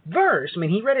same verse. I mean,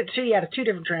 he read it to you out of two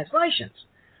different translations.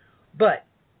 But,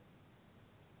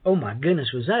 oh my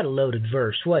goodness, was that a loaded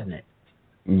verse, wasn't it?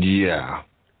 Yeah.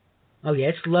 Oh, yeah,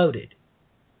 it's loaded.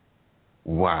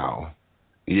 Wow.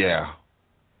 Yeah.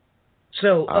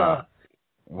 So,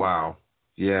 wow.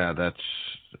 Yeah, that's...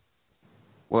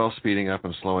 Well, speeding up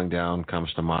and slowing down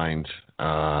comes to mind.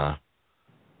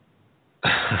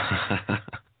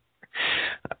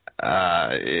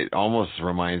 It almost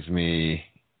reminds me...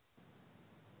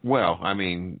 Well, I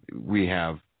mean, we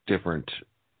have different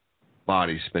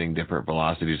bodies spinning different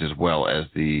velocities as well as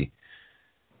the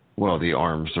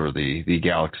arms or the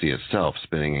galaxy itself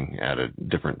spinning at a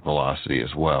different velocity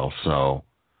as well. So,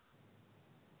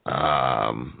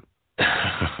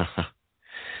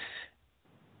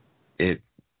 it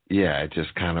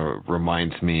just kind of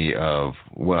reminds me of,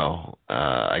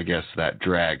 I guess that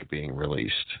drag being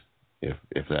released, if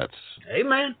that's...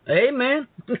 Amen. Amen.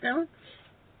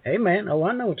 Oh,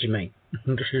 I know what you mean.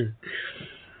 You're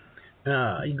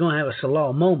going to have a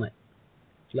Salah moment,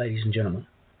 ladies and gentlemen.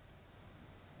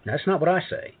 That's not what I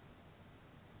say.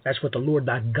 That's what the Lord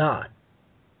thy God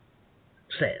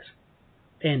says.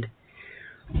 And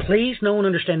please, no one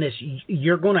understand this.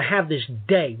 You're going to have this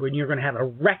day when you're going to have a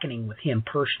reckoning with Him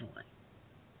personally.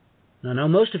 I know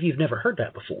most of you have never heard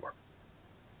that before.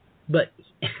 But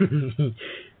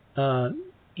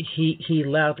he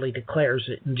loudly declares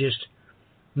it in just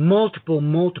multiple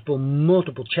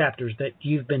chapters that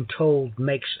you've been told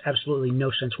makes absolutely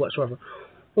no sense whatsoever.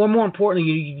 Or more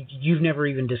importantly, you've never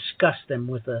even discussed them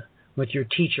with your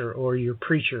teacher or your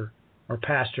preacher or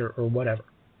pastor or whatever.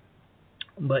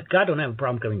 But God don't have a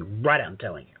problem coming right out and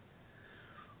telling you.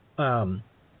 And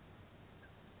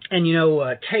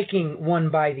taking one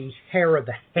by the hair of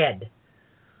the head.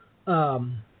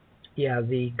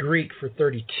 The Greek for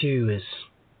 32 is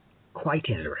quite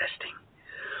interesting.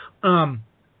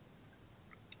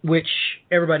 Which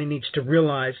everybody needs to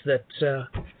realize that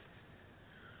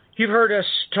you've heard us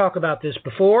talk about this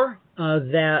before,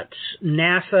 that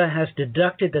NASA has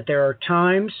deducted that there are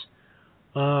times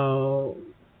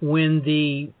when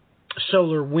the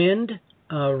solar wind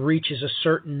reaches a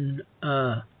certain,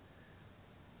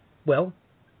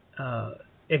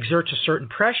 exerts a certain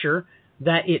pressure,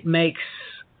 that it makes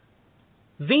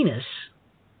Venus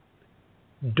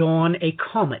don a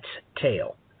comet's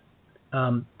tail.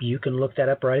 You can look that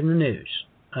up right in the news.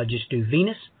 Just do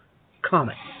Venus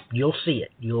comet. You'll see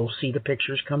it. You'll see the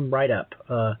pictures come right up.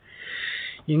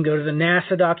 You can go to the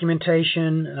NASA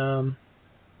documentation,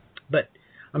 but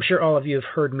I'm sure all of you have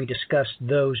heard me discuss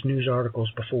those news articles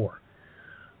before.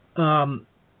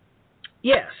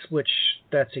 Yes, which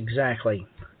that's exactly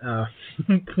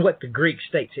what the Greek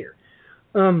states here.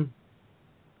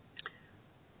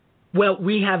 Well,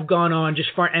 we have gone on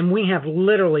just far, and we have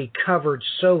literally covered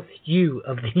so few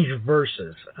of these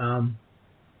verses. Oh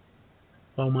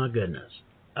my goodness.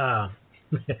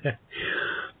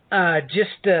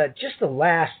 Just the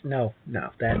last. No,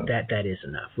 that is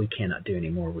enough. We cannot do any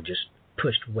more. We just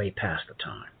pushed way past the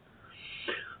time.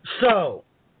 So,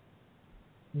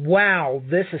 wow,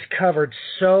 this has covered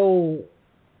so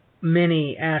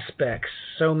many aspects,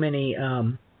 so many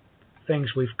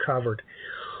things we've covered.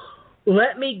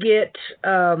 Let me get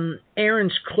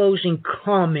Aaron's closing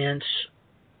comments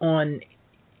on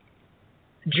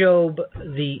Job,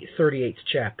 the 38th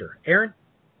chapter. Aaron?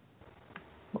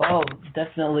 Well,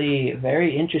 definitely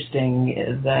very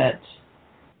interesting that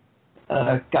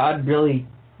God really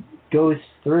goes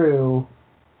through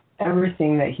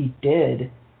everything that he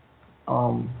did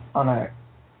on a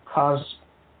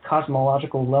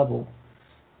cosmological level.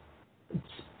 It's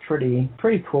pretty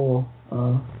cool.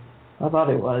 I thought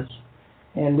it was.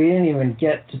 And we didn't even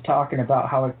get to talking about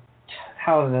how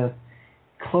to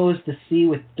close the sea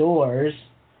with doors.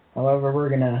 However, we're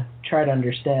going to try to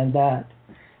understand that.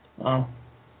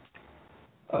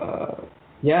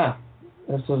 Yeah,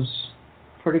 this was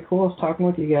pretty cool talking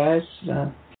with you guys.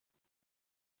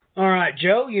 All right,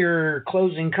 Joe, your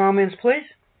closing comments, please.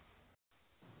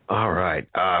 All right.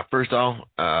 First of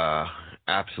all,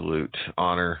 absolute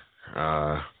honor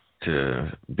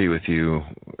to be with you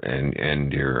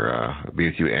and your be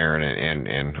with you, Aaron,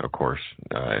 and of course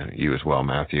you as well,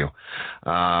 Matthew.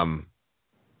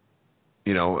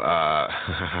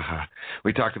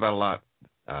 We talked about a lot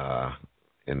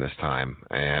in this time,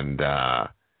 and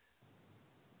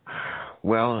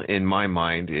well, in my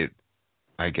mind,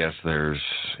 I guess there's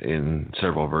in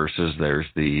several verses there's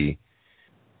the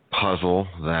puzzle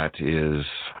that is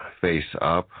face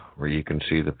up, where you can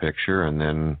see the picture, and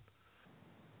then,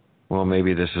 well,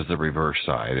 maybe this is the reverse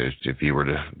side. If you were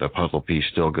to, the puzzle piece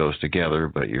still goes together,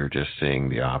 but you're just seeing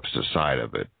the opposite side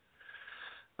of it.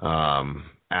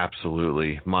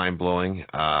 Absolutely mind-blowing.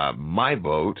 My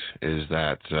vote is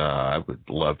that I would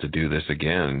love to do this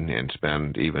again and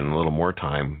spend even a little more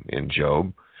time in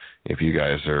Job, if you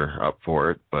guys are up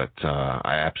for it. But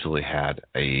I absolutely had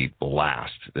a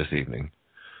blast this evening.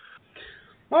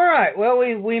 All right. Well,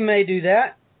 we may do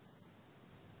that.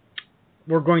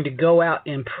 We're going to go out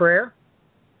in prayer.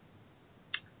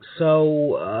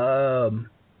 So,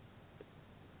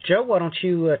 Joe, why don't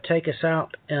you take us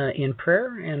out in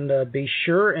prayer and be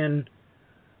sure and,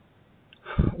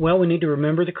 well, we need to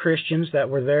remember the Christians that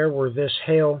were there where this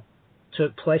hail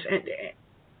took place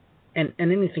and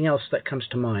anything else that comes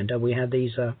to mind. We had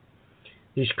these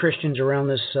Christians around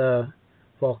this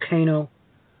volcano.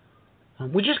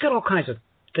 We just got all kinds of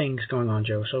things going on,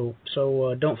 Joe,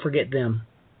 so don't forget them.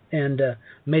 And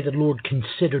may the Lord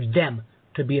consider them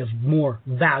to be of more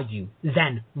value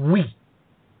than we,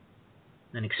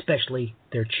 and especially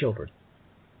their children.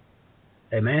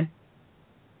 Amen?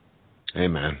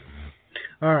 Amen.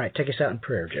 All right, take us out in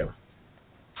prayer, Joe.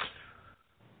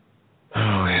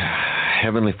 Oh, yeah.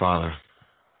 Heavenly Father,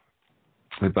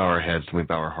 we bow our heads and we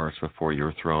bow our hearts before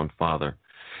your throne, Father.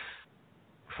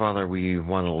 Father, we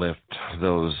want to lift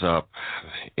those up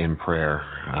in prayer,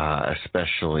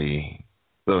 especially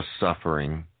those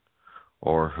suffering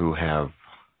or who have,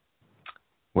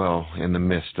 well, in the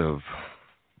midst of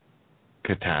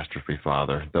catastrophe,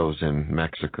 Father, those in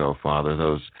Mexico, Father,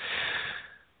 those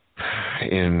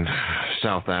in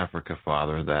South Africa,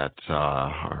 Father, that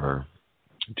are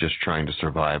just trying to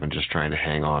survive and just trying to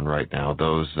hang on right now,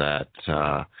 those that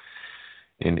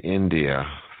in India,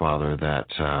 Father, that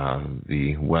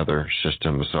the weather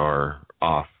systems are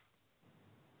off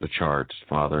the charts,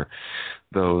 Father,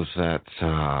 those that,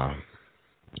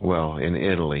 well, in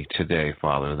Italy today,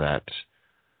 Father, that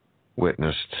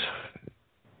witnessed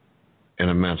an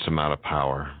immense amount of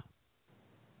power,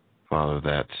 Father,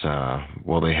 that,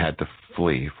 well, they had to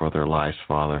flee for their lives,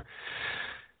 Father.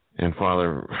 And,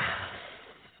 Father,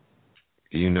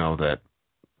 you know that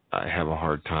I have a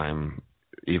hard time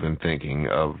even thinking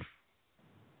of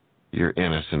your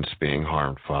innocence being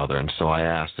harmed, Father. And so I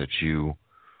ask that you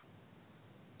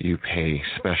pay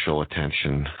special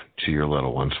attention to your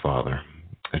little ones, Father,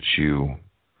 that you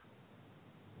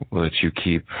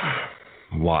keep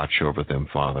watch over them,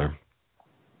 Father.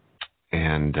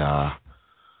 And I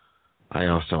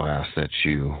also ask that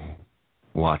you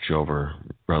watch over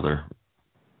Brother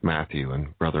Matthew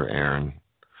and Brother Aaron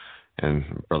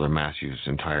and Brother Matthew's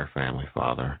entire family,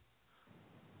 Father.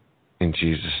 In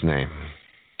Jesus' name,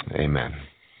 amen.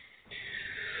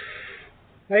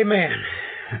 Amen.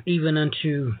 Even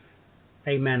unto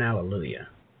amen, hallelujah.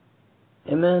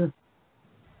 Amen.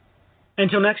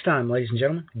 Until next time, ladies and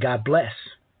gentlemen, God bless.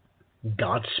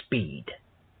 Godspeed.